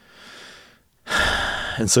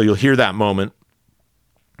 And so you'll hear that moment.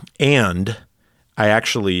 And I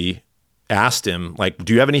actually asked him, like,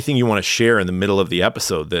 do you have anything you want to share in the middle of the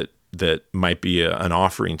episode that might be an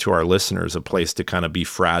offering to our listeners, a place to kind of be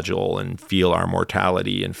fragile and feel our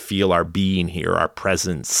mortality and feel our being here, our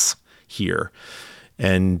presence here?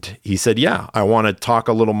 And he said, yeah, I want to talk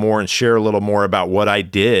a little more and share a little more about what I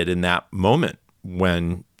did in that moment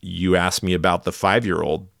when you asked me about the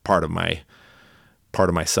 5-year-old part of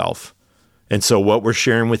myself. And so what we're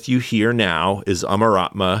sharing with you here now is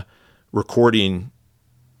Amaratma recording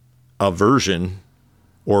a version,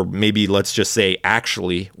 or maybe let's just say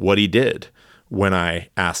actually what he did when I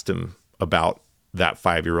asked him about that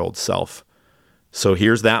 5-year-old self. So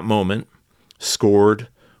here's that moment, scored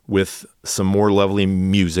with some more lovely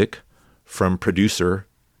music from producer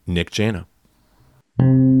Nick Jana.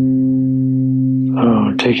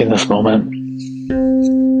 Oh, taking this moment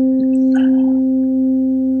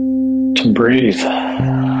to breathe.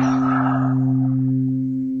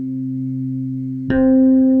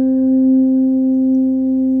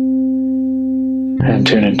 And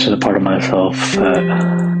tune into the part of myself that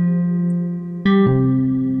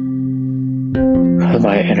is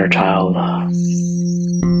my inner child.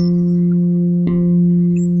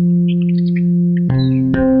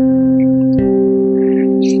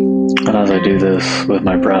 And as I do this with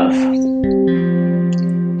my breath,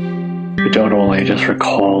 I don't only just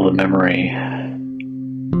recall the memory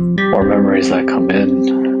or memories that come in,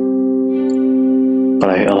 but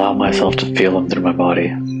I allow myself to feel them through my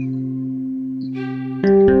body.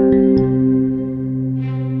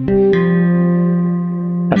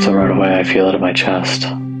 And so right away I feel it in my chest,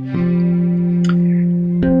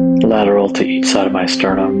 lateral to each side of my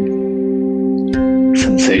sternum,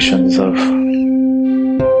 sensations of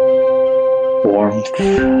warmth,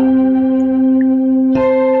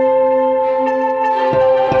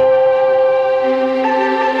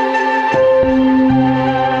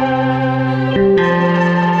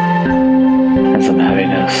 and some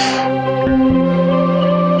heaviness,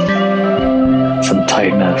 some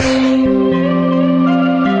tightness.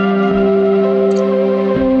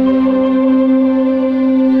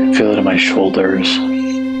 I feel it in my shoulders.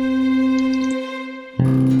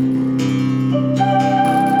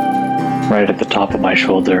 Right at the top of my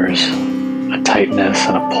shoulders, a tightness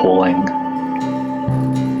and a pulling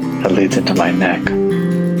that leads into my neck.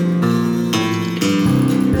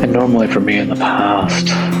 And normally for me in the past,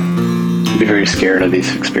 I'd be very scared of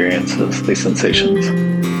these experiences, these sensations.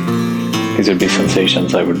 These would be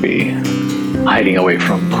sensations I would be hiding away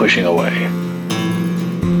from, pushing away.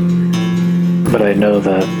 But I know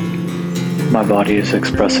that my body is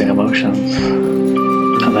expressing emotions,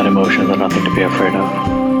 and that emotions are nothing to be afraid of.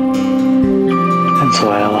 And so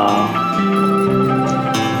I allow,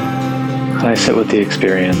 and I sit with the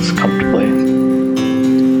experience comfortably.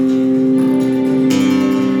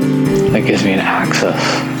 That gives me an access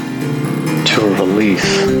to a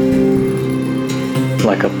release,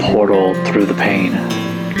 like a portal through the pain.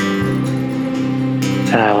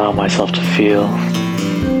 And I allow myself to feel,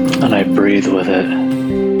 and I breathe with it.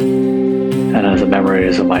 And as the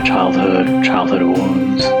memories of my childhood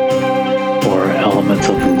wounds, or elements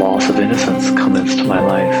of the loss of innocence come into my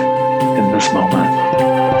life in this moment,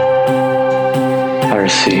 I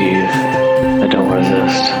receive, I don't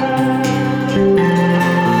resist.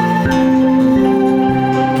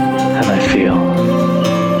 And I feel.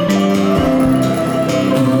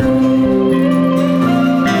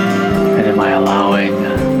 And am I allowing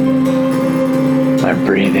my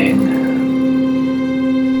breathing?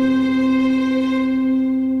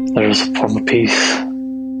 There's a form of peace,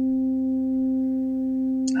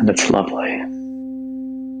 and it's lovely.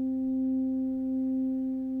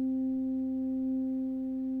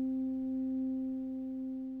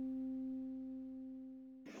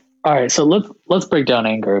 All right, so let's break down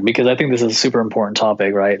anger, because I think this is a super important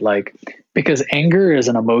topic, right? Like, because anger is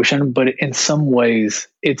an emotion, but in some ways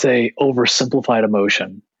it's a oversimplified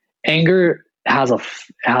emotion. Anger has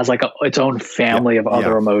its own family of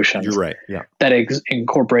other emotions. You're right. Yeah. That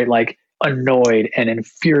incorporate like annoyed and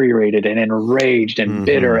infuriated and enraged and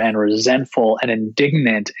bitter and resentful and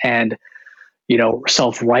indignant and,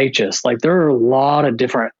 self-righteous. Like, there are a lot of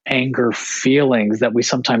different anger feelings that we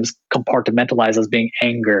sometimes compartmentalize as being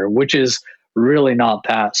anger, which is really not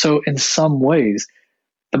that. So in some ways,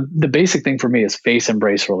 the basic thing for me is face,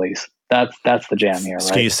 embrace, release. That's the jam here,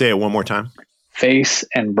 right? Can you say it one more time? Face,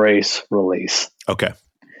 embrace, release. Okay.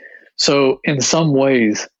 So in some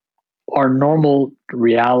ways, our normal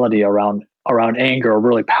reality around anger or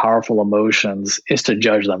really powerful emotions is to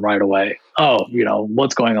judge them right away. Oh,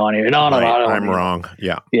 what's going on here? No, I'm wrong.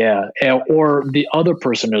 Yeah. Yeah. Or the other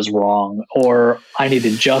person is wrong, or I need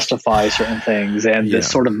to justify certain things, and this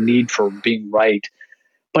sort of need for being right.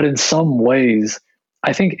 But in some ways,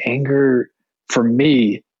 I think anger for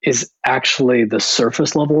me is actually the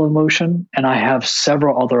surface level emotion. And I have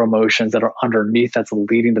several other emotions that are underneath that's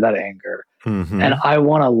leading to that anger. Mm-hmm. And I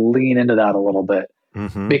want to lean into that a little bit,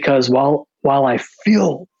 because while I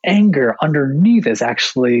feel anger underneath is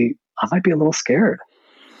actually, I might be a little scared.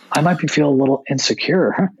 I might feel a little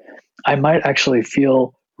insecure. I might actually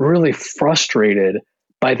feel really frustrated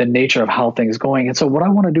by the nature of how things are going. And so what I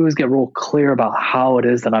want to do is get real clear about how it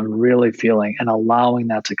is that I'm really feeling and allowing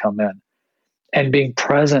that to come in and being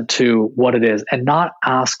present to what it is and not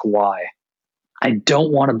ask why. I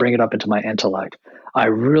don't want to bring it up into my intellect. I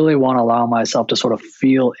really want to allow myself to sort of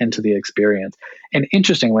feel into the experience. And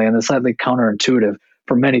interestingly, and it's slightly counterintuitive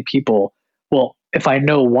for many people, well, if I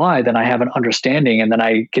know why, then I have an understanding and then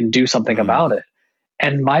I can do something about it.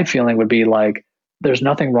 And my feeling would be like, there's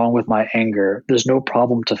nothing wrong with my anger. There's no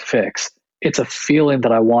problem to fix. It's a feeling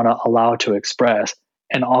that I want to allow to express.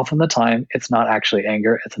 And often the time, it's not actually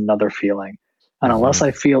anger, it's another feeling. And unless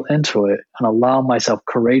I feel into it and allow myself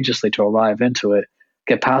courageously to arrive into it,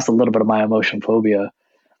 get past a little bit of my emotion phobia,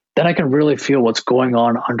 then I can really feel what's going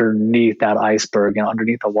on underneath that iceberg and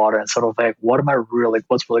underneath the water, and sort of like,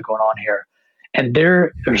 what's really going on here? And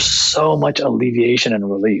there's so much alleviation and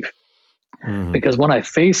relief, because when I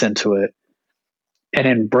face into it and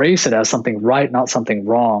embrace it as something right, not something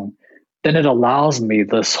wrong, then it allows me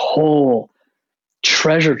this whole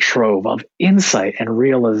treasure trove of insight and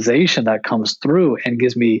realization that comes through and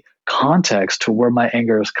gives me context to where my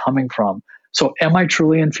anger is coming from. So am I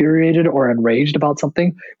truly infuriated or enraged about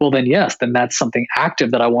something? Well, then yes, then that's something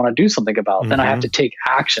active that I want to do something about. Then I have to take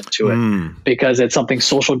action to it because it's something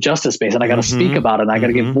social justice based, and I got to speak about it, and I got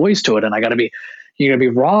to give voice to it, and I got to be, be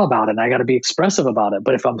raw about it, and I got to be expressive about it.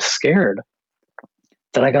 But if I'm scared,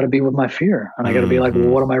 then I got to be with my fear, and I got to be like, well,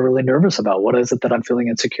 what am I really nervous about? What is it that I'm feeling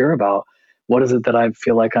insecure about? What is it that I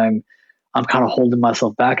feel like I'm kind of holding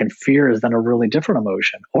myself back? And fear is then a really different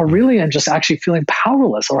emotion. Or really, I'm just actually feeling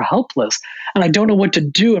powerless or helpless, and I don't know what to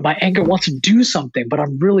do. And my anger wants to do something, but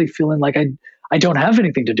I'm really feeling like I don't have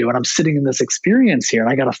anything to do. And I'm sitting in this experience here,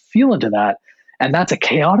 and I got to feel into that. And that's a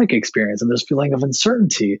chaotic experience. And there's feeling of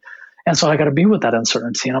uncertainty. And so I got to be with that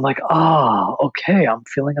uncertainty. And I'm like, okay, I'm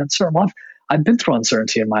feeling uncertain. Well, I've been through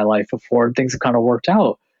uncertainty in my life before, and things have kind of worked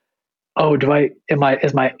out.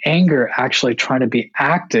 Is my anger actually trying to be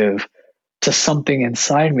active to something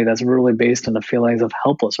inside me that's really based on the feelings of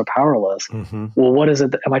helpless or powerless. Mm-hmm. Well, what is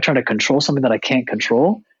it? Am I trying to control something that I can't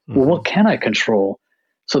control? Mm-hmm. Well, what can I control?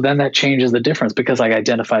 So then that changes the difference because I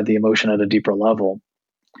identified the emotion at a deeper level.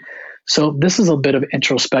 So this is a bit of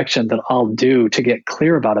introspection that I'll do to get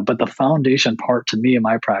clear about it. But the foundation part to me in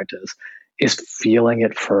my practice is feeling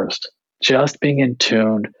it first, just being in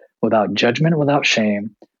tune without judgment, without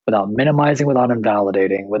shame, without minimizing, without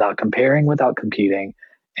invalidating, without comparing, without competing,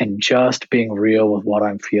 and just being real with what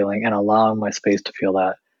I'm feeling and allowing my space to feel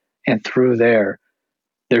that. And through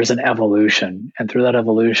there's an evolution. And through that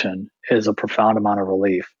evolution is a profound amount of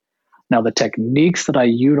relief. Now, the techniques that I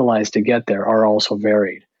utilize to get there are also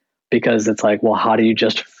varied because it's like, well, how do you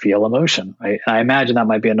just feel emotion? Right? And I imagine that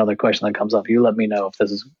might be another question that comes up. You let me know if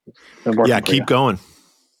this is working. Yeah, keep going.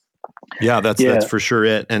 Yeah, that's for sure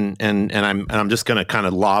it. And I'm just going to kind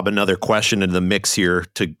of lob another question into the mix here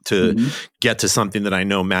to get to something that I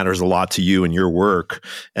know matters a lot to you and your work,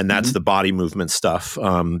 and that's the body movement stuff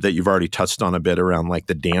that you've already touched on a bit around, like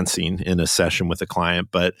the dancing in a session with a client,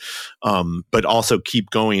 but also keep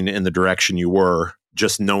going in the direction you were,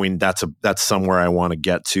 just knowing that's somewhere I want to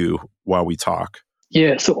get to while we talk.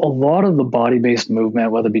 Yeah, so a lot of the body-based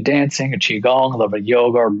movement, whether it be dancing or qigong, a little bit of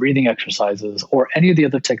yoga or breathing exercises, or any of the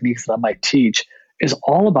other techniques that I might teach, is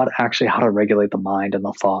all about actually how to regulate the mind and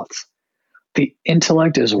the thoughts. The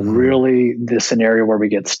intellect is really the scenario where we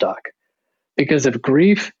get stuck. Because if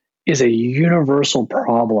grief is a universal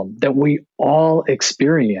problem that we all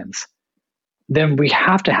experience, then we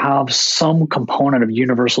have to have some component of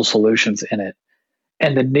universal solutions in it.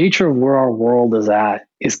 And the nature of where our world is at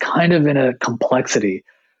is kind of in a complexity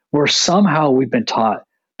where somehow we've been taught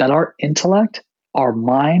that our intellect, our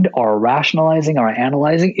mind, our rationalizing, our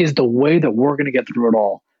analyzing is the way that we're going to get through it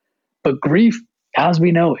all. But grief, as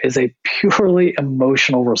we know, is a purely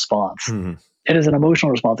emotional response. Mm-hmm. It is an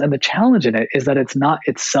emotional response. And the challenge in it is that it's not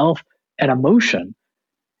itself an emotion.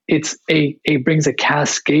 It brings a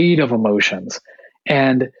cascade of emotions.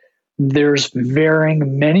 And there's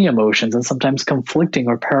varying many emotions and sometimes conflicting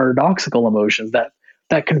or paradoxical emotions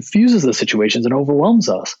that confuses the situations and overwhelms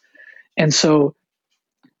us. And so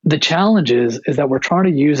the challenge is that we're trying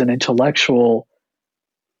to use an intellectual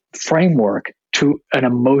framework to an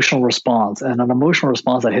emotional response, and an emotional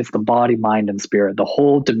response that hits the body, mind, and spirit, the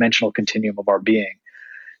whole dimensional continuum of our being.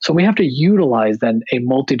 So we have to utilize then a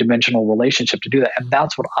multidimensional relationship to do that. And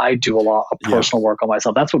that's what I do a lot of personal work on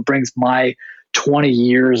myself. That's what brings my 20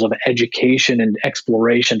 years of education and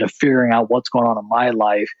exploration to figuring out what's going on in my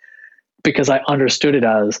life, because I understood it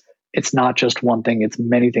as it's not just one thing, it's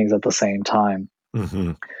many things at the same time.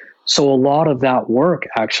 Mm-hmm. So a lot of that work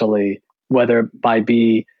actually, whether it by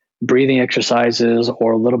be breathing exercises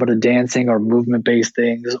or a little bit of dancing or movement-based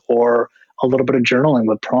things or a little bit of journaling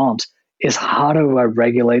with prompts, is how do I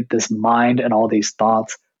regulate this mind and all these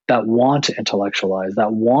thoughts that want to intellectualize,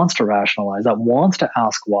 that wants to rationalize, that wants to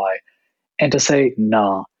ask why, and to say,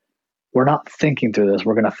 no, we're not thinking through this.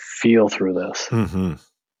 We're going to feel through this. Mm-hmm.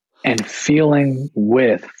 And feeling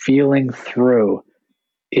through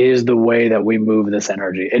is the way that we move this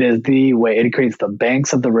energy. It is the way. It creates the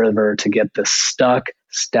banks of the river to get the stuck,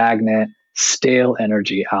 stagnant, stale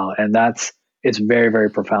energy out. And it's very, very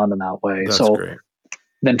profound in that way. That's great.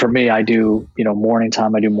 Then for me, I do, morning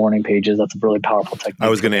time, I do morning pages. That's a really powerful technique. I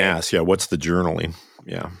was going to ask, what's the journaling?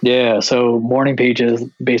 Yeah. So morning pages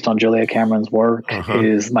based on Julia Cameron's work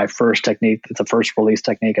is my first technique. It's a first release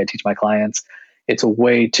technique I teach my clients. It's a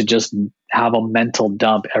way to just have a mental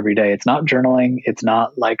dump every day. It's not journaling. It's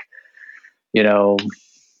not like,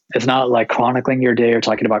 it's not like chronicling your day or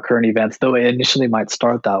talking about current events, though it initially might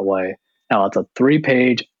start that way. Now it's a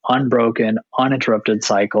 3-page, unbroken, uninterrupted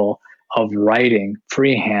cycle of writing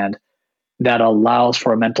freehand that allows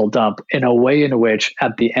for a mental dump in a way in which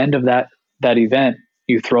at the end of that event,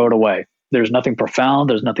 you throw it away. There's nothing profound.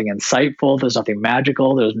 There's nothing insightful. There's nothing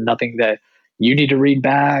magical. There's nothing that you need to read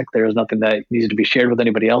back. There's nothing that needs to be shared with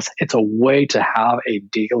anybody else. It's a way to have a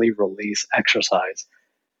daily release exercise.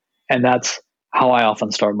 And that's how I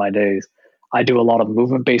often start my days. I do a lot of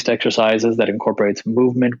movement-based exercises that incorporates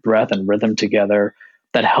movement, breath, and rhythm together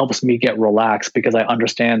that helps me get relaxed, because I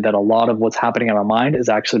understand that a lot of what's happening in our mind is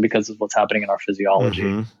actually because of what's happening in our physiology.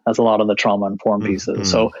 Mm-hmm. That's a lot of the trauma-informed pieces. Mm-hmm.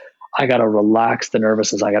 So I got to relax the nervous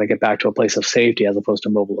system. I got to get back to a place of safety as opposed to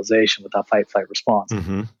mobilization with that fight-flight response.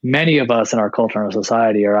 Mm-hmm. Many of us in our culture and our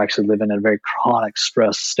society are actually living in a very chronic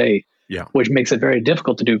stress state, which makes it very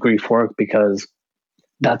difficult to do grief work, because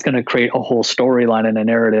that's going to create a whole storyline and a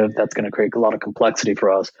narrative that's going to create a lot of complexity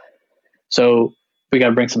for us. So we got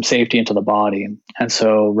to bring some safety into the body. And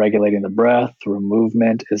so regulating the breath through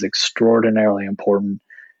movement is extraordinarily important.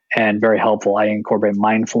 and very helpful. I incorporate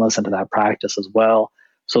mindfulness into that practice as well,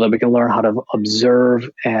 so that we can learn how to observe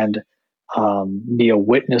and be a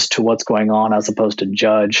witness to what's going on, as opposed to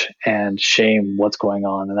judge and shame what's going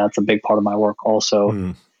on. And that's a big part of my work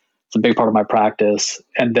also. It's a big part of my practice.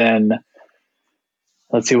 And then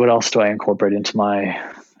let's see, what else do I incorporate into my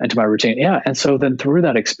routine? Yeah. And so then through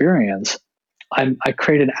that experience, I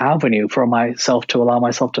create an avenue for myself to allow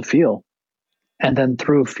myself to feel. And then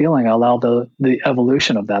through feeling, I allow the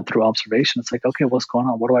evolution of that through observation. It's like, okay, what's going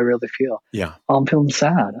on? What do I really feel? Yeah. Oh, I'm feeling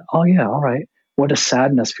sad. Oh yeah. All right. What does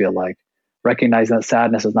sadness feel like? Recognizing that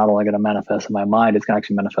sadness is not only going to manifest in my mind, it's going to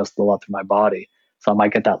actually manifest a lot through my body. So I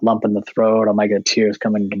might get that lump in the throat. I might get tears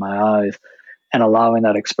coming into my eyes, and allowing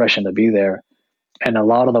that expression to be there. And a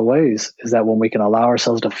lot of the ways is that when we can allow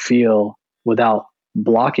ourselves to feel without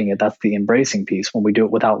blocking it, that's the embracing piece. When we do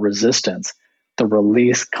it without resistance, the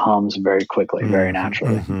release comes very quickly, very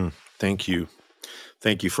naturally. Mm-hmm. Thank you.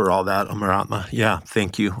 Thank you for all that, Amaratma. Yeah,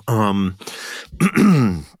 thank you.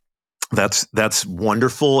 That's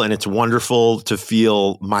wonderful. And it's wonderful to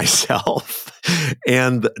feel myself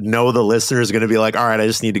and know the listener is going to be like, all right, I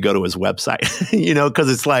just need to go to his website,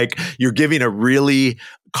 because it's like you're giving a really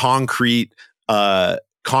concrete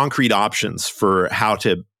options for how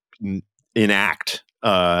to enact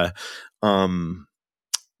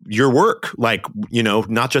your work, like,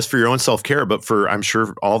 not just for your own self-care, but I'm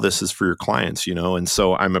sure all this is for your clients, and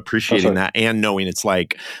so I'm appreciating that, and knowing it's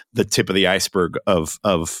like the tip of the iceberg of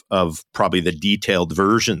probably the detailed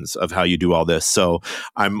versions of how you do all this. So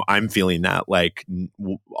I'm feeling that, like,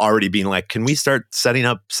 already being like, can we start setting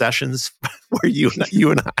up sessions where you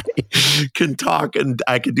and I can talk and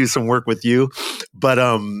I can do some work with you? But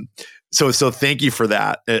so thank you for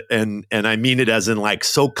that, and I mean it as in, like,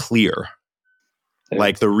 so clear.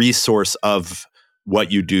 Like the resource of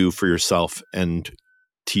what you do for yourself and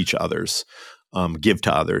teach others, give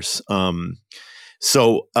to others.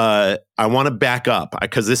 So I want to back up,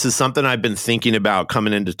 because this is something I've been thinking about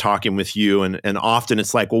coming into talking with you. And often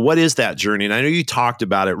it's like, well, what is that journey? And I know you talked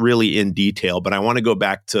about it really in detail, but I want to go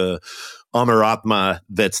back to Amaratma,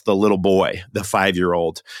 that's the little boy, the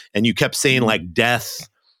 5-year-old. And you kept saying, like, death.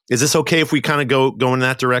 Is this okay if we kind of go in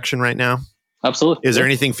that direction right now? Absolutely. Is there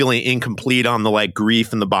anything feeling incomplete on the, like,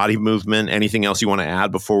 grief and the body movement? Anything else you want to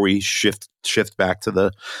add before we shift back to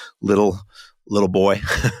the little boy?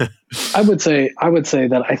 I would say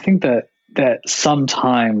that I think that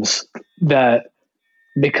sometimes that,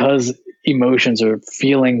 because emotions are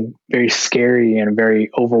feeling very scary and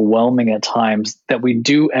very overwhelming at times, that we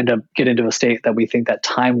do end up get into a state that we think that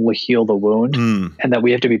time will heal the wound, and that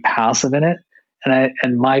we have to be passive in it.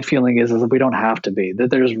 And my feeling is that we don't have to be, that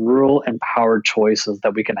there's real empowered choices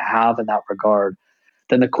that we can have in that regard.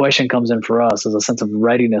 Then the question comes in for us as a sense of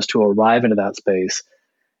readiness to arrive into that space.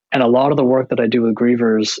 And a lot of the work that I do with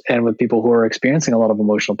grievers and with people who are experiencing a lot of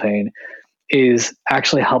emotional pain is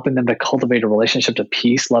actually helping them to cultivate a relationship to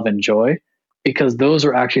peace, love, and joy, because those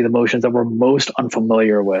are actually the emotions that we're most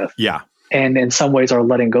unfamiliar with. Yeah. And in some ways, our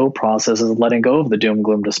letting go process is letting go of the doom,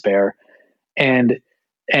 gloom, despair, and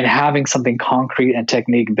having something concrete and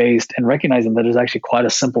technique based, and recognizing that there's actually quite a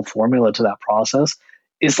simple formula to that process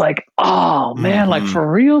is like, oh man, like for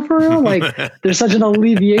real, like there's such an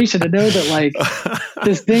alleviation to know that, like,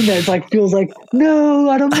 this thing that like feels like, no,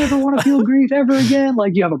 I don't ever want to feel grief ever again.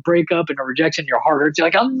 Like you have a breakup and a rejection, your heart hurts. You're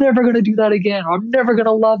like, I'm never going to do that again. Or I'm never going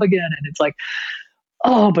to love again. And it's like,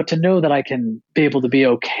 oh, but to know that I can be able to be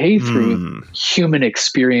okay through human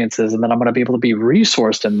experiences, and that I'm going to be able to be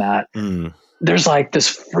resourced in that. There's like this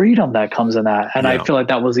freedom that comes in that. And I feel like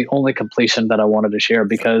that was the only completion that I wanted to share,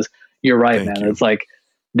 because you're right, man. It's like,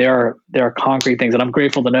 there are concrete things, and I'm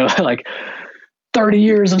grateful to know, like, 30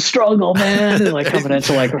 years of struggle, man, and like coming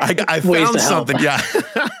into like I ways found to help. something. Yeah.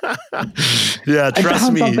 Yeah.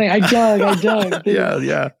 Trust me. Something. I dug.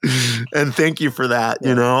 Yeah. And thank you for that.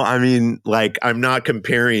 I mean, like, I'm not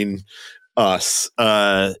comparing us,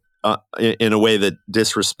 in a way that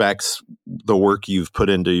disrespects the work you've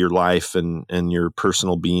put into your life and your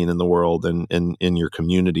personal being in the world and in your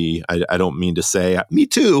community. I don't mean to say me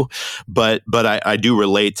too, but I do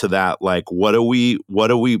relate to that. Like, what do we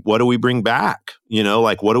bring back?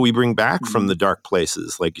 Like, what do we bring back from the dark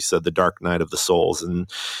places? Like you said, the dark night of the souls, and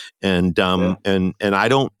I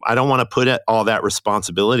don't want to put all that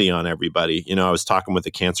responsibility on everybody. I was talking with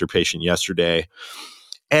a cancer patient yesterday.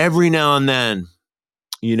 Every now and then,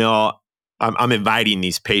 I'm inviting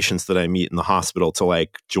these patients that I meet in the hospital to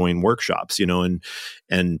like join workshops,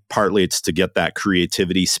 and partly it's to get that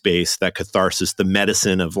creativity space, that catharsis, the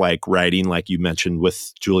medicine of like writing, like you mentioned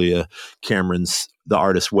with Julia Cameron's The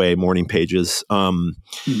Artist's Way morning pages,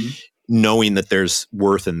 knowing that there's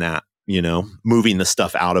worth in that moving the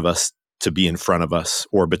stuff out of us to be in front of us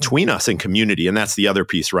or between us and community. And that's the other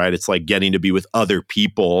piece, right? It's like getting to be with other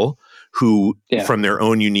people who from their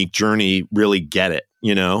own unique journey really get it,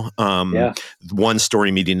 one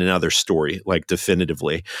story meeting another story, like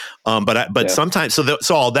definitively. But sometimes, so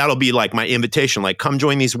all that'll be like my invitation, like come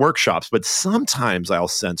join these workshops. But sometimes I'll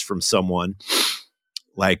sense from someone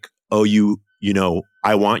like, oh,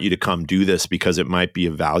 I want you to come do this because it might be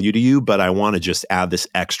of value to you, but I want to just add this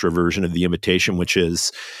extra version of the invitation, which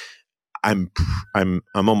is I'm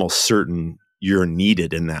almost certain you're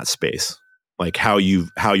needed in that space. Like how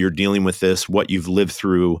you're dealing with this, what you've lived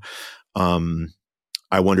through.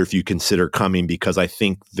 I wonder if you consider coming because I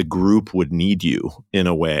think the group would need you in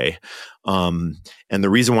a way. And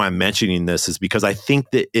the reason why I'm mentioning this is because I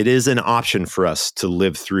think that it is an option for us to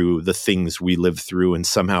live through the things we live through and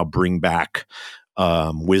somehow bring back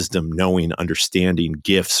wisdom, knowing, understanding,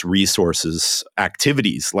 gifts, resources,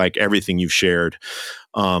 activities, like everything you've shared.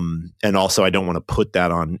 And also, I don't want to put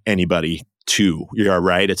that on anybody too. You're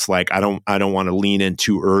right. It's like, I don't want to lean in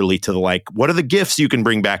too early to the, like, what are the gifts you can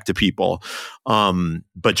bring back to people?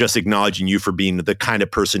 But just acknowledging you for being the kind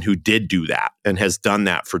of person who did do that and has done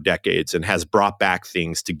that for decades and has brought back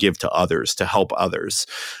things to give to others, to help others,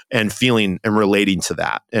 and feeling and relating to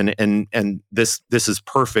that. And this is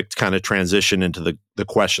perfect kind of transition into the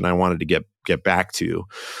question I wanted to get back to.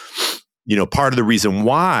 Part of the reason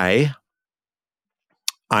why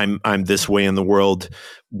I'm this way in the world,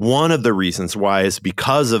 one of the reasons why is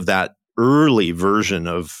because of that early version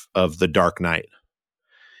of the Dark Night.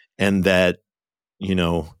 And that,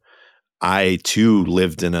 I too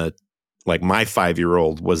lived in like my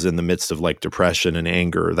 5-year-old was in the midst of like depression and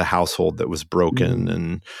anger, the household that was broken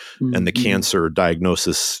and the cancer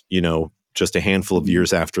diagnosis, just a handful of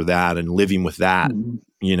years after that, and living with that, and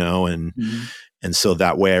so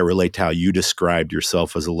that way I relate to how you described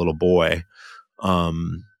yourself as a little boy.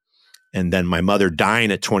 And then my mother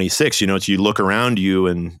dying at 26, so you look around you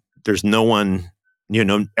and there's no one,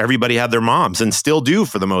 everybody had their moms and still do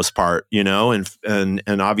for the most part, and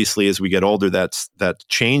obviously as we get older, that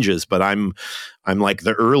changes, but I'm like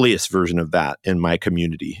the earliest version of that in my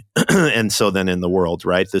community. And so then in the world,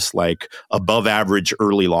 right, this like above average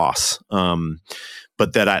early loss.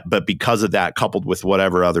 But because of that, coupled with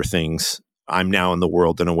whatever other things, I'm now in the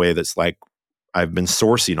world in a way that's like, I've been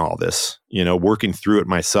sourcing all this, working through it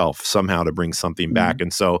myself somehow to bring something back.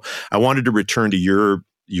 And so I wanted to return to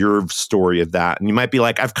your story of that. And you might be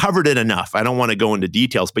like, I've covered it enough. I don't want to go into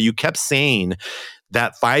details, but you kept saying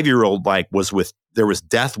that 5-year-old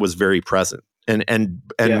death was very present and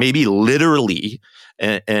maybe literally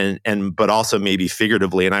and but also maybe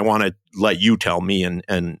figuratively. And I want to let you tell me and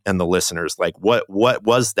the listeners, like what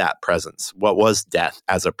was that presence? What was death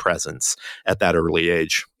as a presence at that early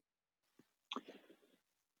age?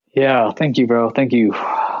 Yeah, thank you, bro. Thank you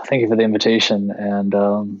for the invitation. And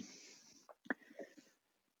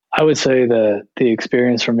I would say the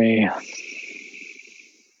experience for me,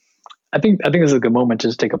 I think this is a good moment to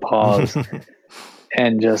just take a pause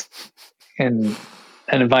and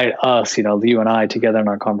invite us, you and I together in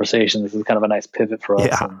our conversation. This is kind of a nice pivot for us.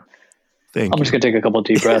 Yeah. I'm just going to take a couple of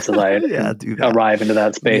deep breaths as I arrive into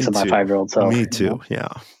that space of my 5-year-old self. Me too. Yeah.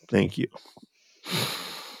 Thank you.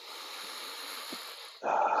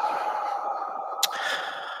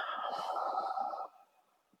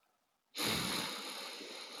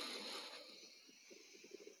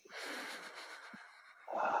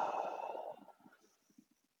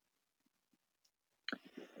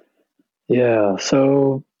 Yeah,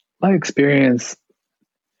 so my experience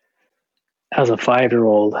as a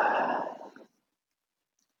 5-year-old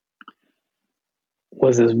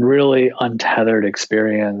was this really untethered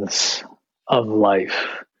experience of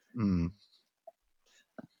life.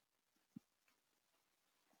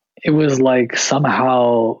 It was like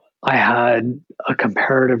somehow I had a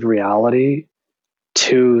comparative reality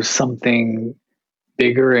to something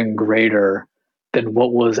bigger and greater than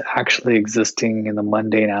what was actually existing in the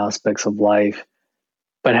mundane aspects of life,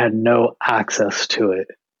 but had no access to it.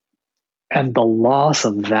 And the loss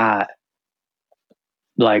of that,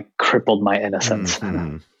 like, crippled my innocence.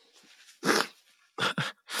 And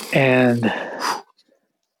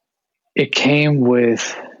it came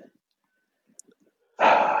with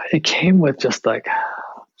just like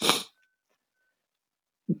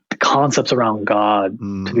concepts around God,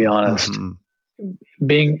 to be honest.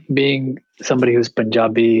 Being somebody who's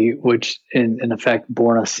Punjabi, which in effect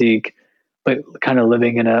born a Sikh, but kind of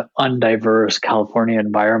living in an undiverse California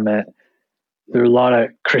environment, there were a lot of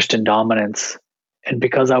Christian dominance. And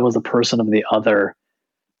because I was a person of the other,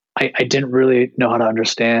 I didn't really know how to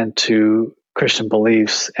understand to Christian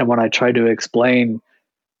beliefs. And when I tried to explain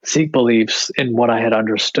Sikh beliefs in what I had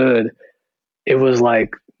understood, it was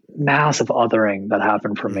like massive othering that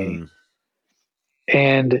happened for me.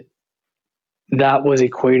 And that was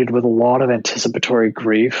equated with a lot of anticipatory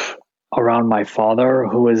grief around my father,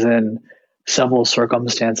 who was in several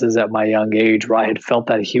circumstances at my young age where I had felt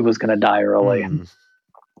that he was going to die early,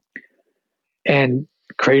 and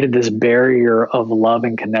created this barrier of love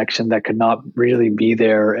and connection that could not really be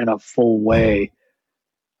there in a full way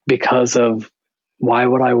because of, why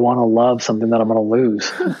would I want to love something that I'm going to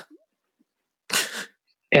lose?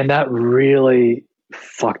 And that really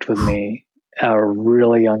fucked with me at a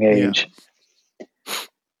really young age.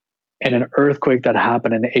 And an earthquake that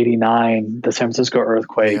happened in '89, the San Francisco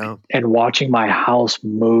earthquake, and watching my house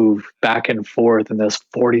move back and forth in this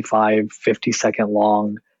 45, 50 second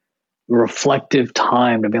long reflective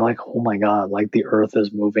time to be like, oh my God, like the earth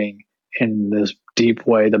is moving in this deep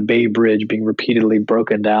way, the Bay Bridge being repeatedly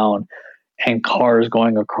broken down and cars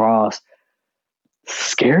going across,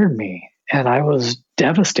 scared me. And I was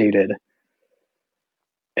devastated.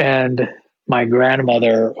 And my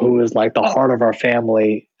grandmother, who was like the heart of our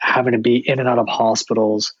family, having to be in and out of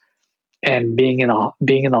hospitals and being in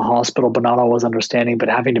the hospital, but not always understanding, but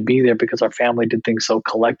having to be there because our family did things so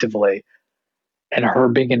collectively, and her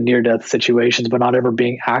being in near-death situations, but not ever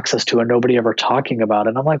being access to, and nobody ever talking about it.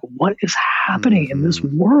 And I'm like, what is happening in this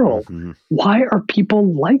world? Why are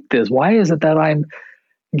people like this? Why is it that I'm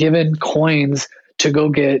given coins to go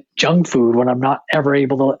get junk food when I'm not ever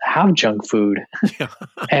able to have junk food?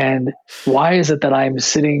 And why is it that I'm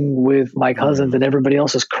sitting with my cousins and everybody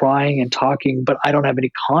else is crying and talking, but I don't have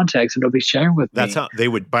any context and nobody's sharing with me? That's how they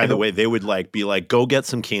would, by the way, they would like be like, go get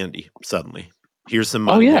some candy suddenly. Here's some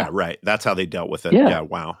money. Oh, yeah. Right. That's how they dealt with it. Yeah.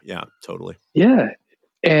 Wow. Yeah, totally. Yeah.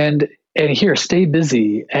 And here, stay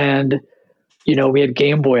busy. And, you know, we had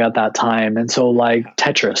Game Boy at that time. And so like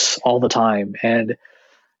Tetris all the time. And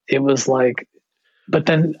it was like, but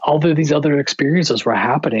then all of these other experiences were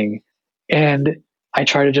happening. And I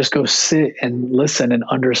try to just go sit and listen and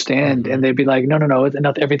understand. And they'd be like, no,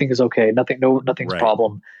 everything is okay. Nothing's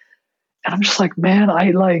problem. And I'm just like, man,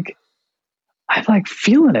 I'm like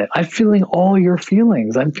feeling it. I'm feeling all your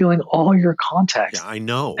feelings. I'm feeling all your context. Yeah, I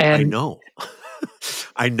know.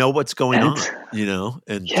 I know what's going on, you know,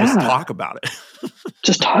 and just talk about it.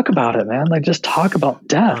 Just talk about it, man. Like, just talk about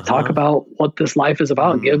death. Talk about what this life is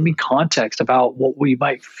about. Give me context about what we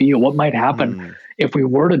might feel, what might happen if we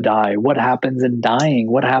were to die, what happens in dying,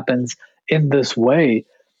 what happens in this way.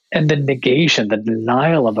 And the negation, the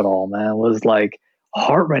denial of it all, man, was like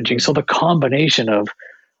heart-wrenching. So the combination of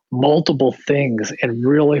multiple things in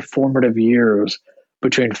really formative years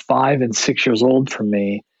between 5 and 6 years old for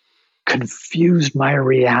me confused my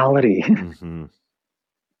reality. And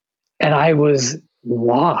I was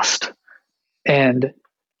lost. And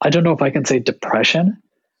I don't know if I can say depression,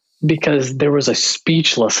 because there was a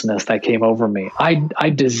speechlessness that came over me. I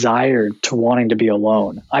desired to wanting to be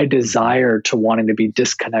alone. I desired to wanting to be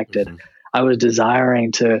disconnected. I was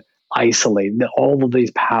desiring to isolate. All of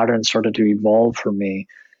these patterns started to evolve for me.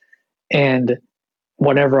 And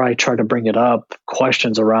whenever I try to bring it up,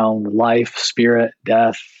 questions around life, spirit,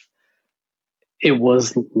 death, it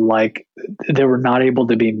was like they were not able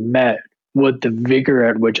to be met with the vigor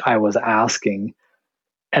at which I was asking.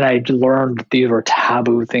 And I learned these were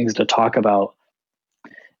taboo things to talk about.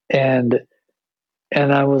 And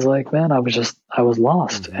I was like, man, I was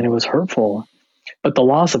lost, and it was hurtful. But the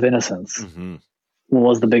loss of innocence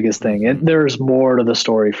was the biggest thing. There's more to the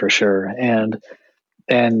story for sure. And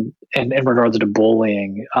in regards to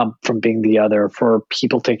bullying, from being the other, for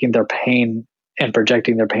people taking their pain and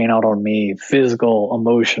projecting their pain out on me, physical,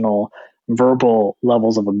 emotional, verbal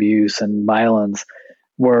levels of abuse and violence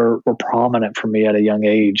were prominent for me at a young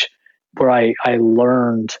age, where I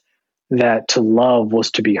learned that to love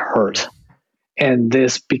was to be hurt. And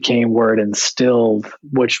this became where it instilled,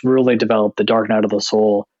 which really developed the dark night of the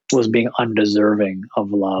soul, was being undeserving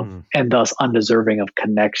of love and thus undeserving of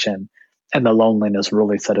connection. And the loneliness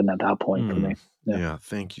really set in at that point for me. Yeah.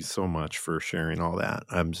 Thank you so much for sharing all that.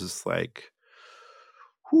 I'm just like,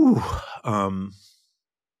 whew,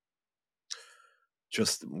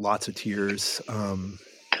 just lots of tears,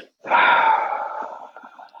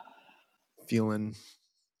 feeling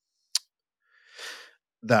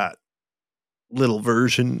that little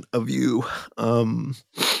version of you. And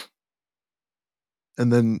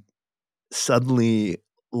then suddenly,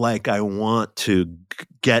 like, I want to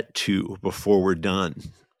get to, before we're done,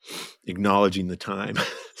 acknowledging the time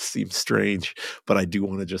seems strange, but I do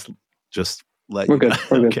want to just let we're you good. know.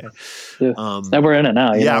 We're okay. good. Yeah. Now we're in it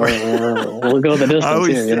now. We'll go the distance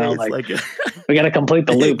here. You know, like we got to complete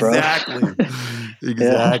the loop, bro. Exactly.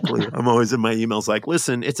 Exactly. I'm always in my emails like,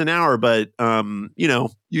 listen, it's an hour, but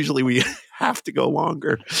usually we have to go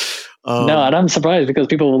longer. No, and I'm surprised because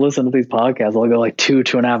people will listen to these podcasts. They'll go like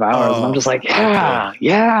 2.5 hours, and I'm just like,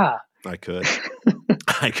 yeah. I could.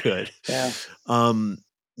 Yeah.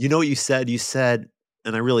 You know what you said? You said,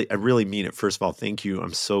 and I really mean it. First of all, thank you.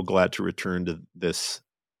 I'm so glad to return to this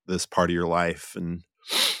part of your life, and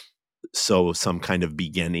so some kind of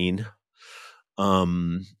beginning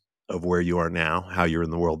of where you are now, how you're in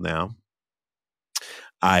the world now.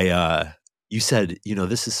 You said,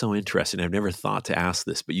 this is so interesting. I've never thought to ask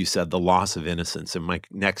this, but you said the loss of innocence. And my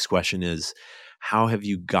next question is, how have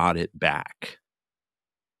you got it back?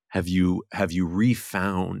 Have you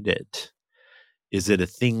refound it? Is it a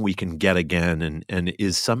thing we can get again? And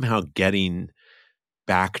is somehow getting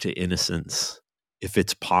back to innocence, if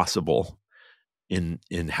it's possible, in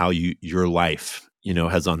how your life,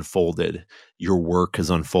 has unfolded, your work has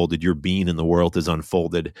unfolded, your being in the world has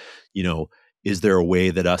unfolded, is there a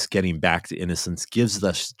way that us getting back to innocence gives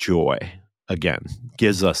us joy again,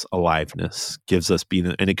 gives us aliveness, gives us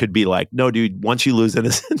being, and it could be like, no, dude, once you lose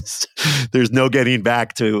innocence, there's no getting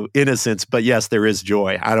back to innocence, but yes, there is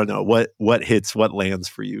joy. I don't know what lands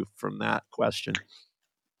for you from that question.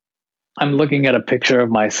 I'm looking at a picture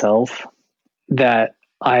of myself that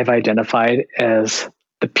I've identified as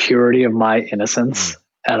the purity of my innocence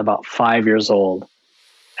at about 5 years old.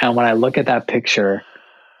 And when I look at that picture,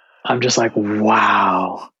 I'm just like,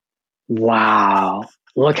 wow,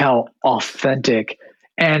 look how authentic.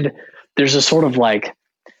 And there's a sort of like,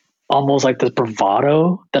 almost like this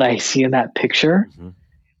bravado that I see in that picture.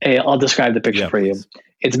 Hey, I'll describe the picture for you.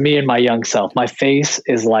 It's me and my young self. My face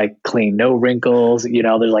is like clean, no wrinkles,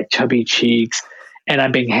 there's like chubby cheeks, and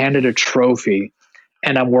I'm being handed a trophy,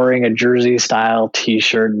 and I'm wearing a Jersey style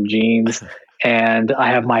t-shirt and jeans. And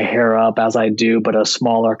I have my hair up as I do, but a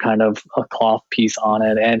smaller kind of a cloth piece on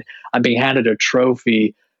it. And I'm being handed a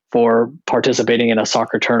trophy for participating in a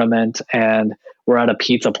soccer tournament. And we're at a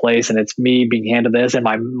pizza place, and it's me being handed this. And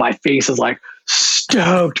my face is like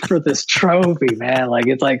stoked for this trophy, man. Like,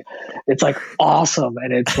 it's like awesome.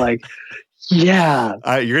 And it's like, yeah.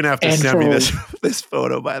 You're going to have to send me this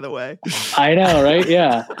photo, by the way. I know, right?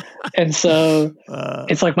 Yeah. And so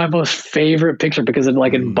it's like my most favorite picture because it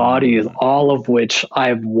like embodies all of which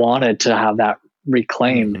I've wanted to have that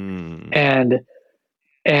reclaimed. And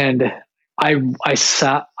I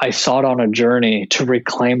sought on a journey to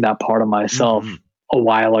reclaim that part of myself a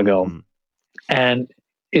while ago. And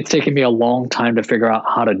it's taken me a long time to figure out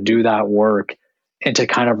how to do that work and to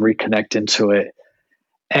kind of reconnect into it.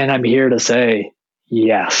 And I'm here to say,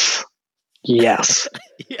 yes. Yeah.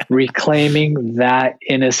 Reclaiming that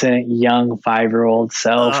innocent young 5-year-old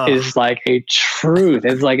self is like a truth.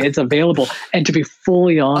 It's like, it's available. And to be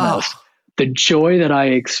fully honest, the joy that I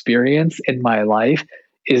experience in my life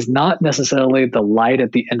is not necessarily the light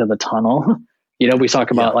at the end of the tunnel. We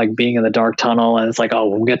talk about like being in the dark tunnel and it's like, oh,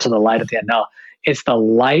 we'll get to the light at the end. No, it's the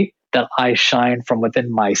light that I shine from within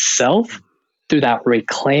myself through that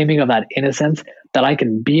reclaiming of that innocence, that I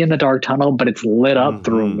can be in the dark tunnel, but it's lit up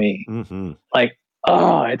through me. Like,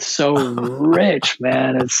 it's so rich,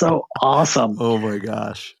 man. It's so awesome. Oh my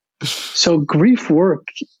gosh. So grief work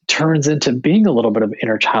turns into being a little bit of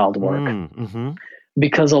inner child work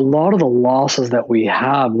because a lot of the losses that we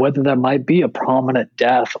have, whether that might be a prominent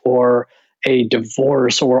death or a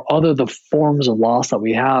divorce or other the forms of loss that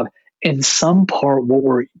we have, in some part, what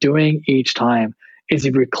we're doing each time is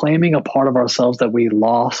reclaiming a part of ourselves that we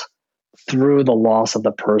lost through the loss of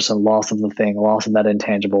the person, loss of the thing, loss of that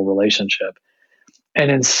intangible relationship. And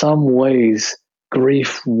in some ways,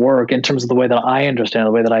 grief work, in terms of the way that I understand,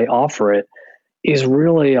 the way that I offer it, is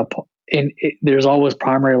really there's always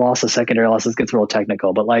primary losses, secondary losses. It gets real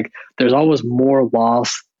technical, but like there's always more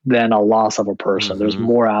loss than a loss of a person. There's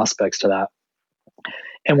more aspects to that.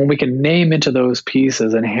 And when we can name into those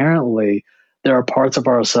pieces, inherently, there are parts of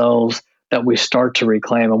ourselves that we start to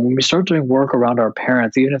reclaim. And when we start doing work around our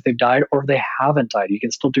parents, even if they've died or if they haven't died, you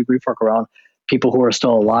can still do grief work around people who are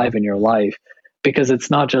still alive in your life, because it's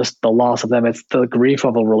not just the loss of them, it's the grief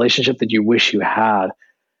of a relationship that you wish you had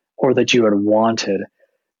or that you had wanted.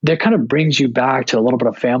 That kind of brings you back to a little bit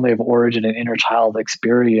of family of origin and inner child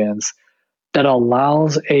experience that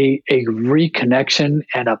allows a reconnection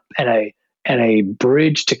and a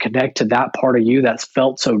bridge to connect to that part of you that's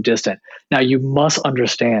felt so distant. Now, you must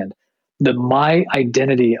understand that my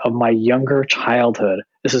identity of my younger childhood,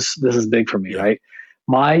 this is big for me, right?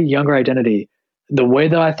 My younger identity, the way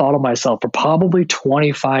that I thought of myself for probably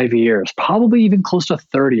 25 years, probably even close to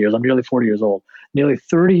 30 years, I'm nearly 40 years old, nearly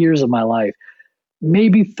 30 years of my life,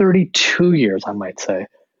 maybe 32 years, I might say,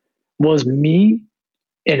 was me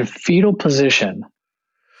in a fetal position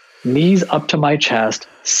knees up to my chest,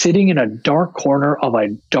 sitting in a dark corner of a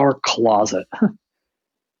dark closet.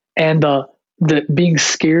 And the being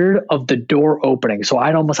scared of the door opening. So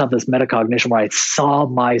I'd almost have this metacognition where I saw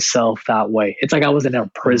myself that way. It's like I was in a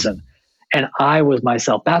prison and I was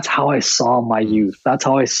myself. That's how I saw my youth. That's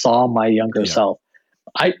how I saw my younger self.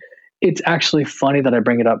 It's actually funny that I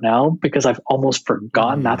bring it up now because I've almost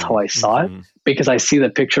forgotten that's how I saw it, because I see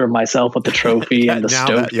the picture of myself with the trophy and the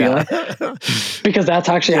stoked feeling. Because that's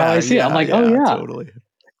actually how I see it. I'm like, oh yeah. Totally.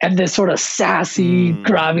 And this sort of sassy,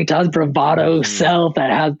 gravitas, bravado self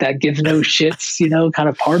that gives no shits, kind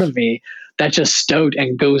of part of me that's just stoked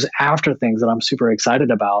and goes after things that I'm super excited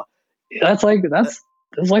about. That's like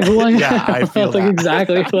who I am. Yeah, I feel that's like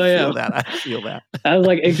exactly who I am. I feel that. That's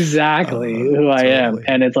like exactly who I am.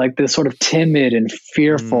 And it's like this sort of timid and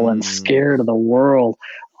fearful and scared of the world.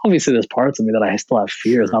 Obviously, there's parts of me that I still have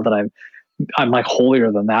fear. It's not that I'm like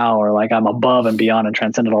holier than thou, or like I'm above and beyond and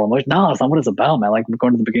transcendent all emotion. No, that's not what it's about, man. Like, we're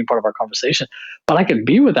going to the beginning part of our conversation, but I could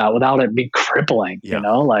be with that without it being crippling,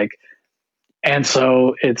 and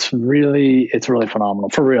so it's really phenomenal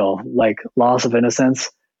for real. Like, loss of innocence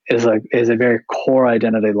is a very core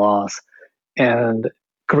identity loss, and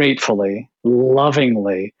gratefully,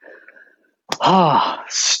 lovingly,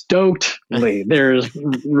 stokedly, there's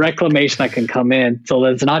reclamation that can come in. So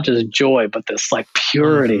it's not just joy, but this like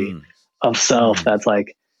purity of self that's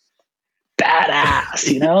like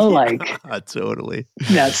badass, like totally.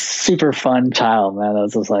 That super fun child, man.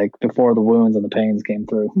 That's just like before the wounds and the pains came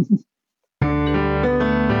through.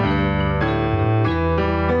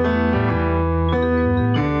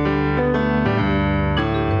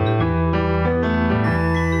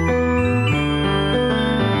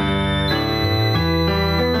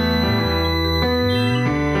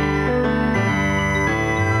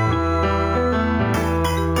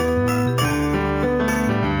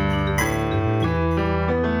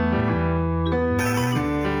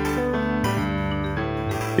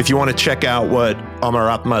 If you want to check out what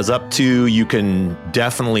Amaratma is up to, you can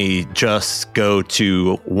definitely just go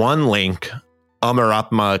to one link,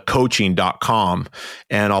 amaratmacoaching.com,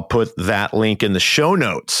 and I'll put that link in the show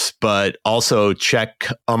notes. But also check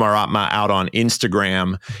Amaratma out on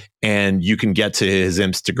Instagram, and you can get to his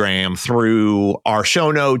Instagram through our show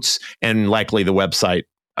notes and likely the website.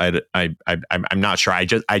 I'm not sure. I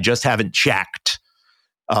just haven't checked.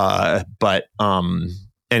 But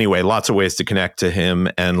anyway, lots of ways to connect to him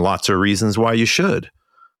and lots of reasons why you should.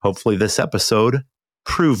 Hopefully this episode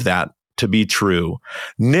proved that to be true.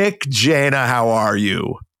 Nick Jaina, how are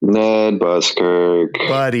you? Ned Buskirk.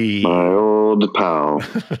 Buddy. My old pal.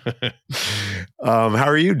 How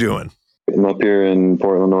are you doing? I'm up here in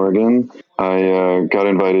Portland, Oregon. I got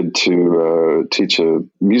invited to teach a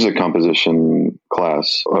music composition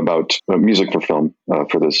class about music for film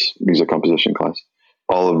for this music composition class.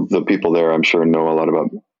 All of the people there, I'm sure, know a lot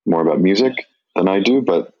more about music than I do,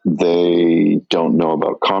 but they don't know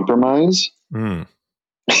about compromise,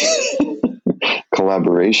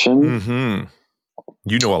 collaboration. Mm-hmm.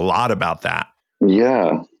 You know a lot about that.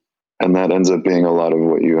 Yeah. And that ends up being a lot of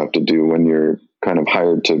what you have to do when you're kind of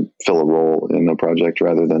hired to fill a role in a project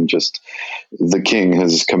rather than just the king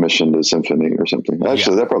has commissioned a symphony or something.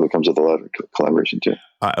 Actually, that probably comes with a lot of collaboration too.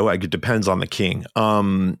 It depends on the king.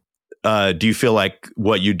 Do you feel like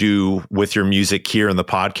what you do with your music here in the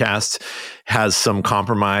podcast has some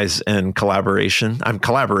compromise and collaboration? I'm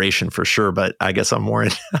collaboration for sure, but I guess I'm more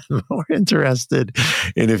interested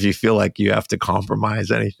in if you feel like you have to compromise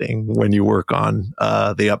anything when you work on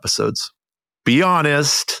the episodes. Be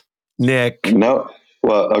honest, Nick. No.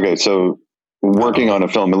 Well, okay. So working on a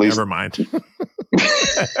film, at least. Never mind.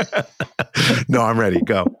 No, I'm ready.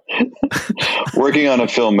 Go. Working on a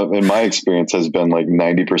film, in my experience, has been like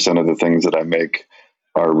 90% of the things that I make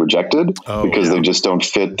are rejected because they just don't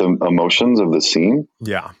fit the emotions of the scene.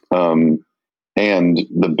 Yeah. And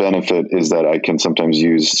the benefit is that I can sometimes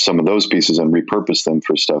use some of those pieces and repurpose them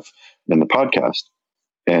for stuff in the podcast.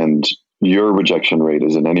 And your rejection rate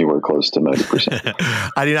isn't anywhere close to 90%.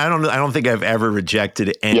 I don't think I've ever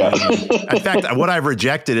rejected any. Yeah. In fact, what I've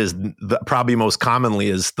rejected is probably most commonly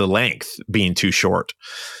is the length being too short.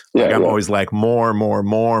 Like I'm always like more,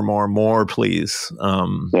 please.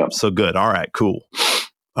 So good. All right, cool.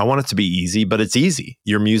 I want it to be easy, but it's easy.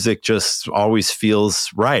 Your music just always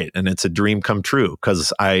feels right. And it's a dream come true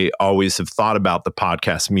because I always have thought about the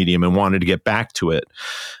podcast medium and wanted to get back to it.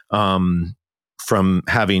 From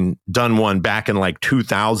having done one back in like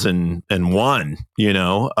 2001,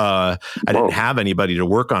 I didn't have anybody to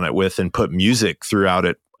work on it with and put music throughout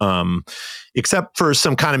it. Except for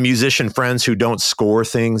some kind of musician friends who don't score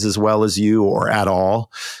things as well as you or at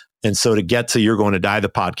all. And so to get to You're Going to Die, the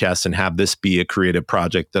podcast, and have this be a creative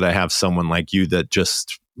project that I have someone like you that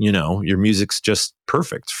just, your music's just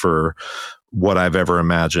perfect for what I've ever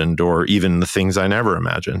imagined, or even the things I never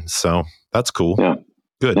imagined. So that's cool. Yeah.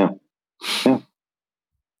 Good. Yeah. Yeah.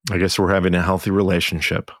 I guess we're having a healthy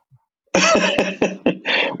relationship.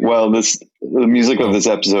 Well, the music of this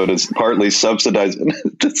episode is partly subsidized.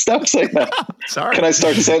 Stop saying that. Sorry. Can I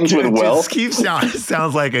start the sentence with well? It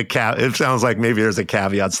sounds like it sounds like maybe there's a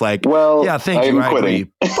caveat. It's like, well, yeah, thank you. I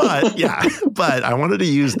agree. But I wanted to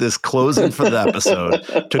use this closing for the episode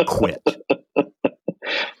to quit.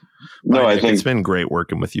 No, I think it's been great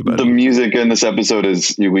working with you, buddy. The music in this episode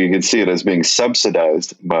we can see it as being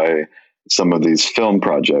subsidized by some of these film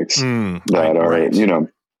projects that are, right.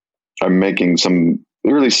 I'm making some,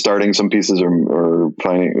 really starting some pieces or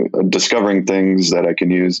discovering things that I can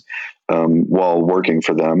use while working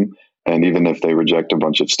for them. And even if they reject a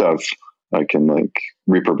bunch of stuff, I can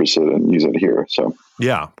repurpose it and use it here. So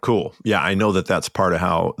yeah, cool. Yeah, I know that's part of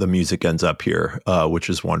how the music ends up here, which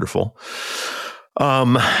is wonderful.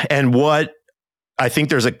 And what I think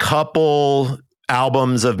there's a couple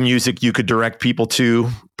albums of music you could direct people to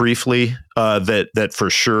briefly, that for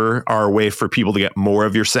sure are a way for people to get more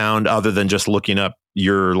of your sound other than just looking up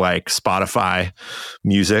your Spotify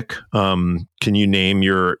music. Can you name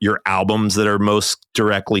your albums that are most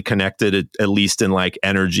directly connected, at least in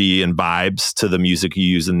energy and vibes, to the music you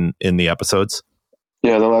use in the episodes?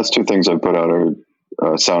 Yeah, the last two things I put out are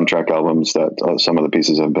soundtrack albums that some of the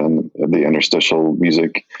pieces have been the interstitial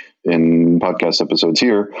music in podcast episodes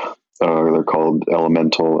here. They're called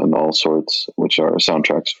Elemental and All Sorts, which are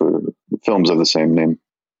soundtracks for films of the same name.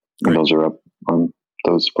 Great. And those are up on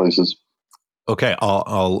those places. Okay,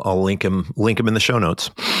 I'll link him in the show notes.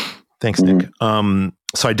 Thanks, Nick.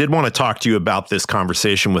 So I did want to talk to you about this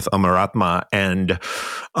conversation with Amaratma, and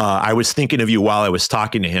I was thinking of you while I was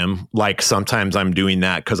talking to him. Sometimes I'm doing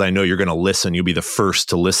that because I know you're going to listen. You'll be the first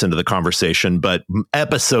to listen to the conversation. But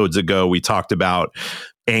episodes ago, we talked about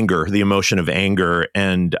anger, the emotion of anger,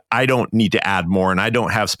 and I don't need to add more, and I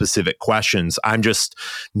don't have specific questions. I'm just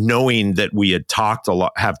knowing that we have talked a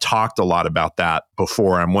lot about that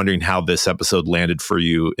before. I'm wondering how this episode landed for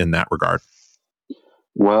you in that regard.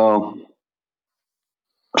 Well,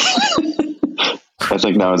 I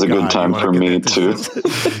think now is a good time for me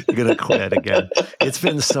to. You're gonna quit again. It's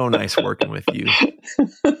been so nice working with you.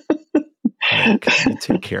 You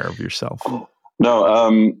take care of yourself.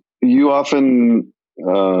 No, you often,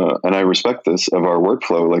 and I respect this of our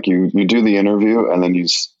workflow. You do the interview, and then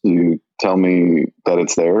you tell me that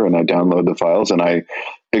it's there, and I download the files, and I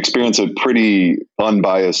experience it pretty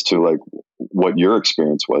unbiased to what your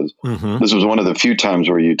experience was. Mm-hmm. This was one of the few times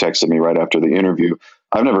where you texted me right after the interview.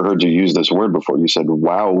 I've never heard you use this word before. You said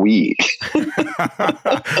 "wowee."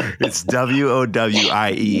 It's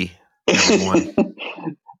WOWIE.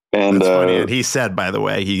 And that's funny. And he said, by the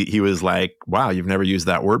way, he was like, "Wow, you've never used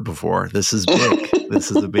that word before. This is big.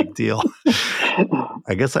 This is a big deal."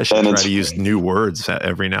 I guess I should try to use new words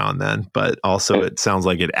every now and then, but also it sounds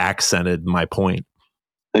like it accented my point.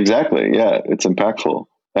 Exactly. Yeah, it's impactful.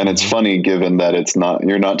 And it's funny given that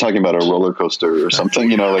you're not talking about a roller coaster or something,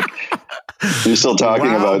 you're still talking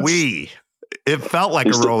about. It felt like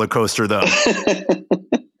a roller coaster though.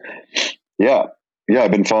 Yeah. Yeah.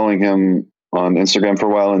 I've been following him on Instagram for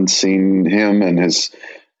a while and seen him and his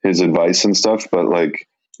advice and stuff, but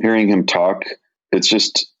hearing him talk, it's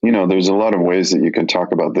just, there's a lot of ways that you can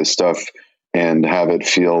talk about this stuff and have it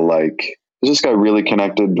feel like, is this guy really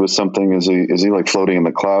connected with something? Is he floating in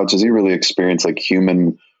the clouds? Does he really experience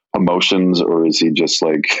human emotions, or is he just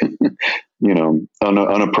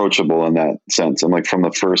unapproachable in that sense? And from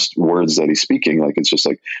the first words that he's speaking, it's just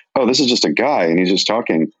oh, this is just a guy and he's just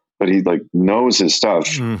talking, but he knows his stuff.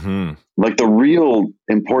 Mm-hmm. The real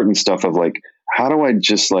important stuff of how do I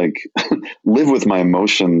just live with my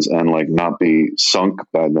emotions and not be sunk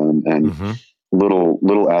by them, and mm-hmm.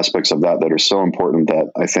 little aspects of that are so important that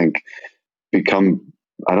I think become,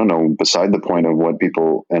 I don't know, beside the point of what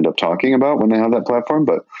people end up talking about when they have that platform.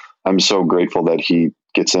 But I'm so grateful that he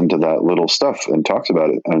gets into that little stuff and talks about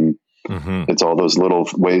it. And mm-hmm. it's all those little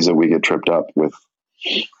ways that we get tripped up with,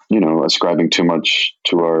 ascribing too much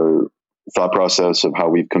to our thought process of how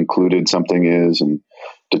we've concluded something is and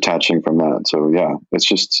detaching from that. So yeah, it's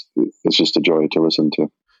just a joy to listen to.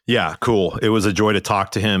 Yeah, cool. It was a joy to talk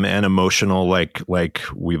to him, and emotional, like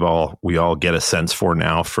we all get a sense for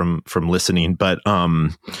now from listening. But I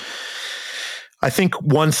think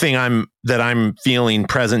one thing that I'm feeling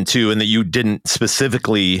present to, and that you didn't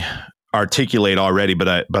specifically articulate already,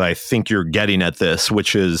 but I think you're getting at this,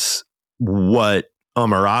 which is what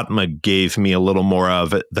Amaratma gave me a little more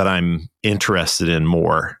of it that I'm interested in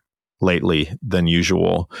more. lately than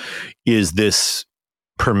usual, is this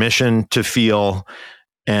permission to feel,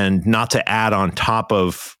 and not to add on top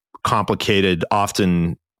of complicated,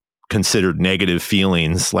 often considered negative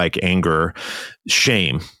feelings like anger,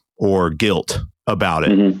 shame or guilt about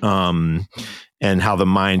it. Mm-hmm. And how the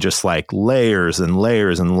mind just like layers and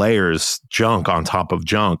layers and layers junk on top of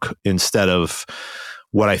junk, instead of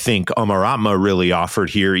what I think Amaratma really offered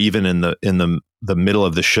here, even in the middle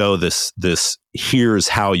of the show, this here's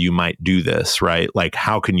how you might do this, right? Like,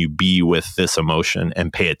 how can you be with this emotion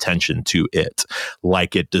and pay attention to it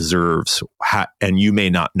like it deserves? And you may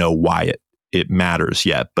not know why it matters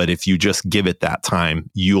yet, but if you just give it that time,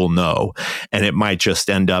 you'll know. And it might just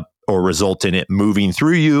end up or result in it moving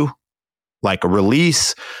through you like a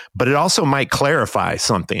release, but it also might clarify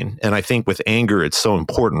something. And I think with anger, it's so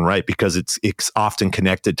important, right? Because it's often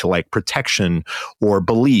connected to like protection or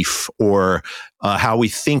belief or how we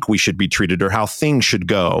think we should be treated or how things should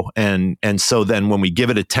go. And so then when we give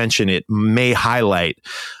it attention, it may highlight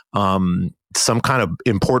some kind of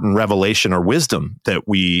important revelation or wisdom that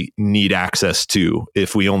we need access to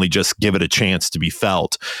if we only just give it a chance to be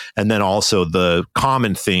felt. And then also the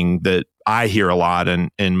common thing that I hear a lot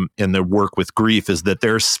in the work with grief is that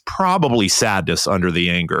there's probably sadness under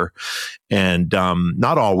the anger, and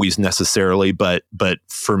not always necessarily, but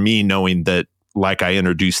for me, knowing that, like I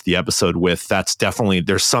introduced the episode with, that's definitely,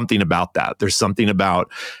 there's something about that. There's something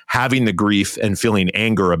about having the grief and feeling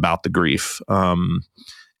anger about the grief.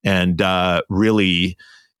 And really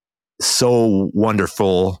so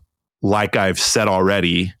wonderful, like I've said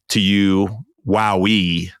already to you,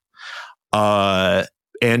 wowee,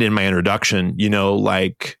 and in my introduction,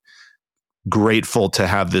 like grateful to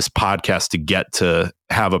have this podcast to get to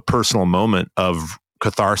have a personal moment of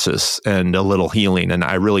catharsis and a little healing. And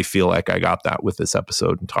I really feel like I got that with this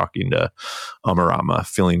episode and talking to Amaratma,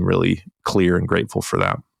 feeling really clear and grateful for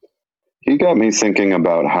that. He got me thinking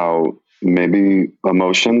about how maybe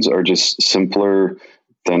emotions are just simpler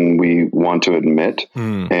than we want to admit.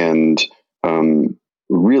 And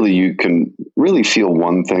really, you can really feel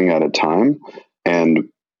one thing at a time. And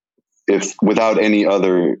if without any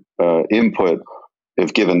other input,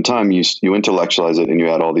 if given time, you intellectualize it and you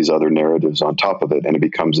add all these other narratives on top of it, and it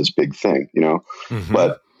becomes this big thing, Mm-hmm.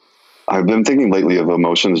 But I've been thinking lately of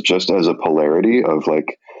emotions just as a polarity of,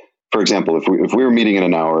 like, for example, if we were meeting in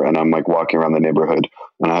an hour and I'm like walking around the neighborhood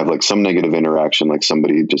and I have like some negative interaction, like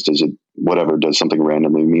somebody just does something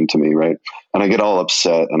randomly mean to me, right? And I get all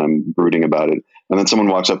upset and I'm brooding about it. And then someone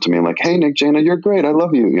walks up to me and like, "Hey, Nick, Jana, you're great. I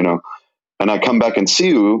love you," And I come back and see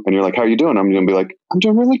you and you're like, "How are you doing?" I'm going to be like, "I'm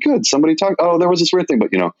doing really good. Somebody talked. Oh, there was this weird thing," but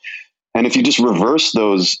and if you just reverse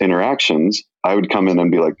those interactions, I would come in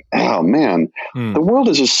and be like, "Oh man, the world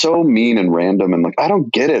is just so mean and random. And like, I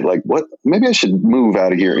don't get it. Like, what, maybe I should move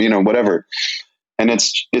out of here, whatever." And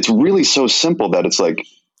it's really so simple that it's like,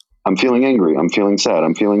 I'm feeling angry. I'm feeling sad.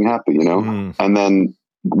 I'm feeling happy, And then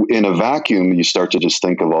in a vacuum, you start to just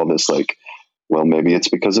think of all this, like, well, maybe it's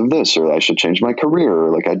because of this, or I should change my career, or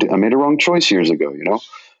like I made a wrong choice years ago,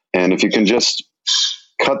 And if you can just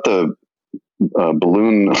cut the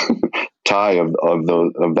balloon tie of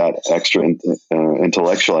that extra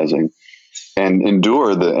intellectualizing and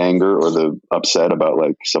endure the anger or the upset about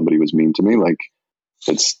like somebody was mean to me, like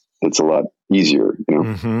it's a lot easier,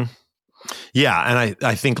 Mm-hmm. Yeah. And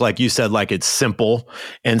I think, like you said, like it's simple.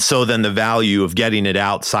 And so then the value of getting it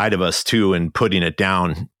outside of us too and putting it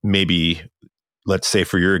down, maybe, let's say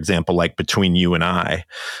for your example, like between you and I,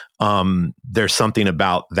 there's something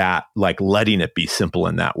about that, like letting it be simple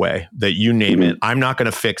in that way, that you name Mm-hmm. it. I'm not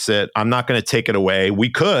going to fix it. I'm not going to take it away. We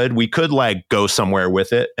could like go somewhere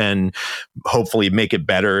with it and hopefully make it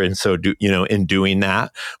better. And so in doing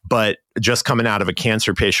that, but just coming out of a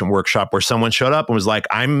cancer patient workshop where someone showed up and was like,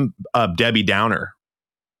 "I'm a Debbie Downer,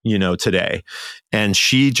 today." And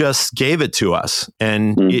she just gave it to us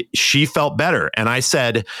and she felt better. And I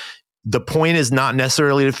said, the point is not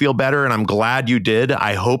necessarily to feel better. And I'm glad you did.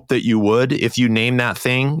 I hope that you would, if you name that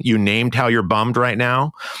thing, you named how you're bummed right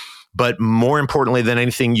now. But more importantly than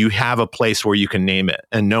anything, you have a place where you can name it,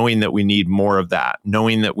 and knowing that we need more of that,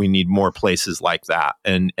 knowing that we need more places like that.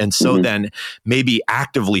 And so then maybe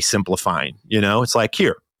actively simplifying, it's like,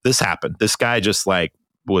 here, this happened. This guy just like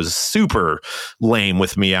was super lame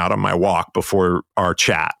with me out on my walk before our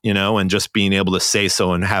chat, and just being able to say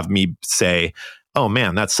so and have me say, "Oh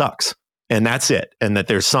man, that sucks." And that's it. And that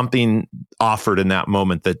there's something offered in that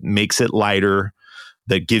moment that makes it lighter,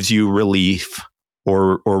 that gives you relief,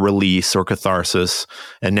 or release or catharsis.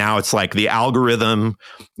 And now it's like the algorithm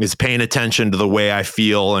is paying attention to the way I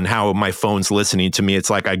feel and how my phone's listening to me. It's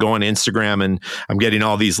like I go on Instagram and I'm getting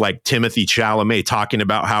all these like Timothée Chalamet talking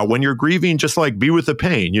about how when you're grieving, just like be with the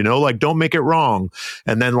pain, like don't make it wrong.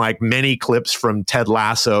 And then like many clips from Ted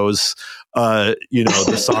Lasso's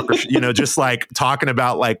the soccer, just like talking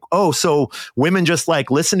about like, oh, so women just like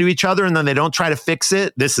listen to each other and then they don't try to fix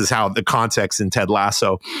it. This is how the context in Ted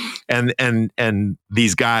Lasso, and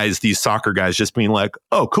these guys, these soccer guys, just being like,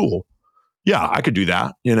 oh, cool, yeah, I could do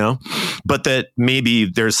that, but that maybe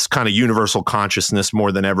there's kind of universal consciousness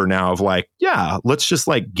more than ever now of like, yeah, let's just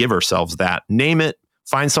like give ourselves that, name it,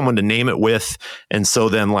 find someone to name it with, and so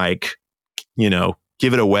then like,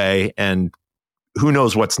 give it away and. Who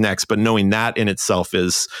knows what's next, but knowing that in itself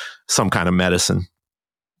is some kind of medicine.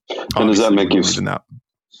 And does that make you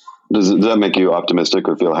does that make you optimistic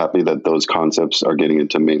or feel happy that those concepts are getting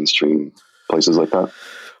into mainstream places like that?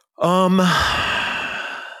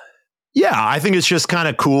 Yeah, I think it's just kind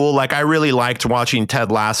of cool. Like I really liked watching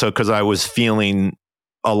Ted Lasso because I was feeling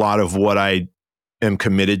a lot of what I am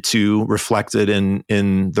committed to reflected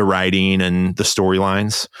in the writing and the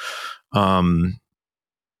storylines.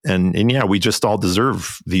 And yeah, we just all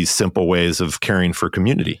deserve these simple ways of caring for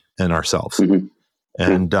community and ourselves. Mm-hmm.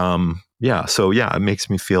 And it makes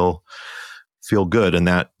me feel good, and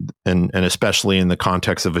that and especially in the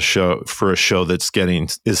context of a show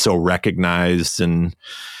that is so recognized and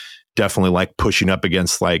definitely like pushing up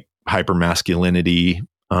against like hypermasculinity.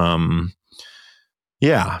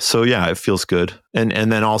 It feels good.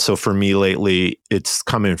 And then also for me lately, it's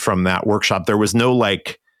coming from that workshop. There was no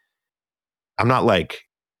like, I'm not like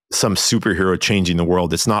some superhero changing the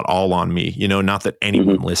world. It's not all on me, not that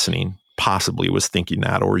anyone listening possibly was thinking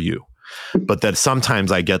that or you, but that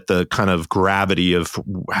sometimes I get the kind of gravity of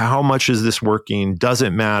how much is this working? Does it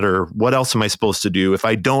matter? What else am I supposed to do? If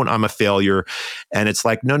I don't, I'm a failure. And it's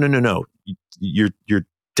like, no. You're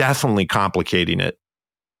definitely complicating it.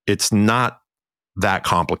 It's not that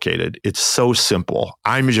complicated. It's so simple.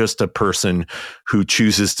 I'm just a person who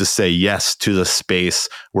chooses to say yes to the space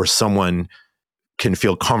where someone can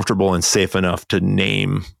feel comfortable and safe enough to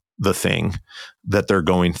name the thing that they're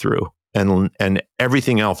going through, and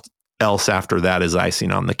everything else after that is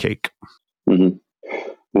icing on the cake. Mm-hmm.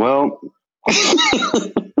 Well,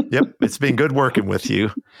 yep, it's been good working with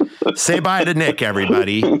you. Say bye to Nick,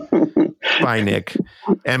 everybody. Bye, Nick,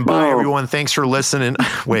 and bye, everyone. Thanks for listening.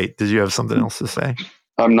 Wait, did you have something else to say?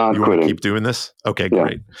 I'm not quitting. Want to keep doing this? Okay, yeah.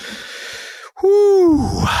 Great.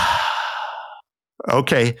 Whoo.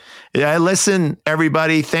 Okay. Yeah. Listen,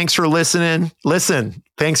 everybody. Thanks for listening.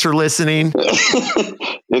 Thanks for listening.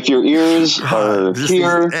 If your ears are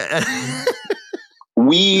here,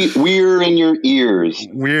 we're in your ears.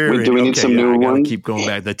 Do we need some new ones? Keep going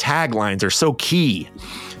back. The taglines are so key.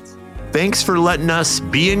 Thanks for letting us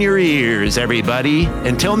be in your ears, everybody.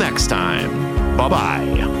 Until next time.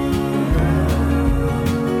 Bye-bye.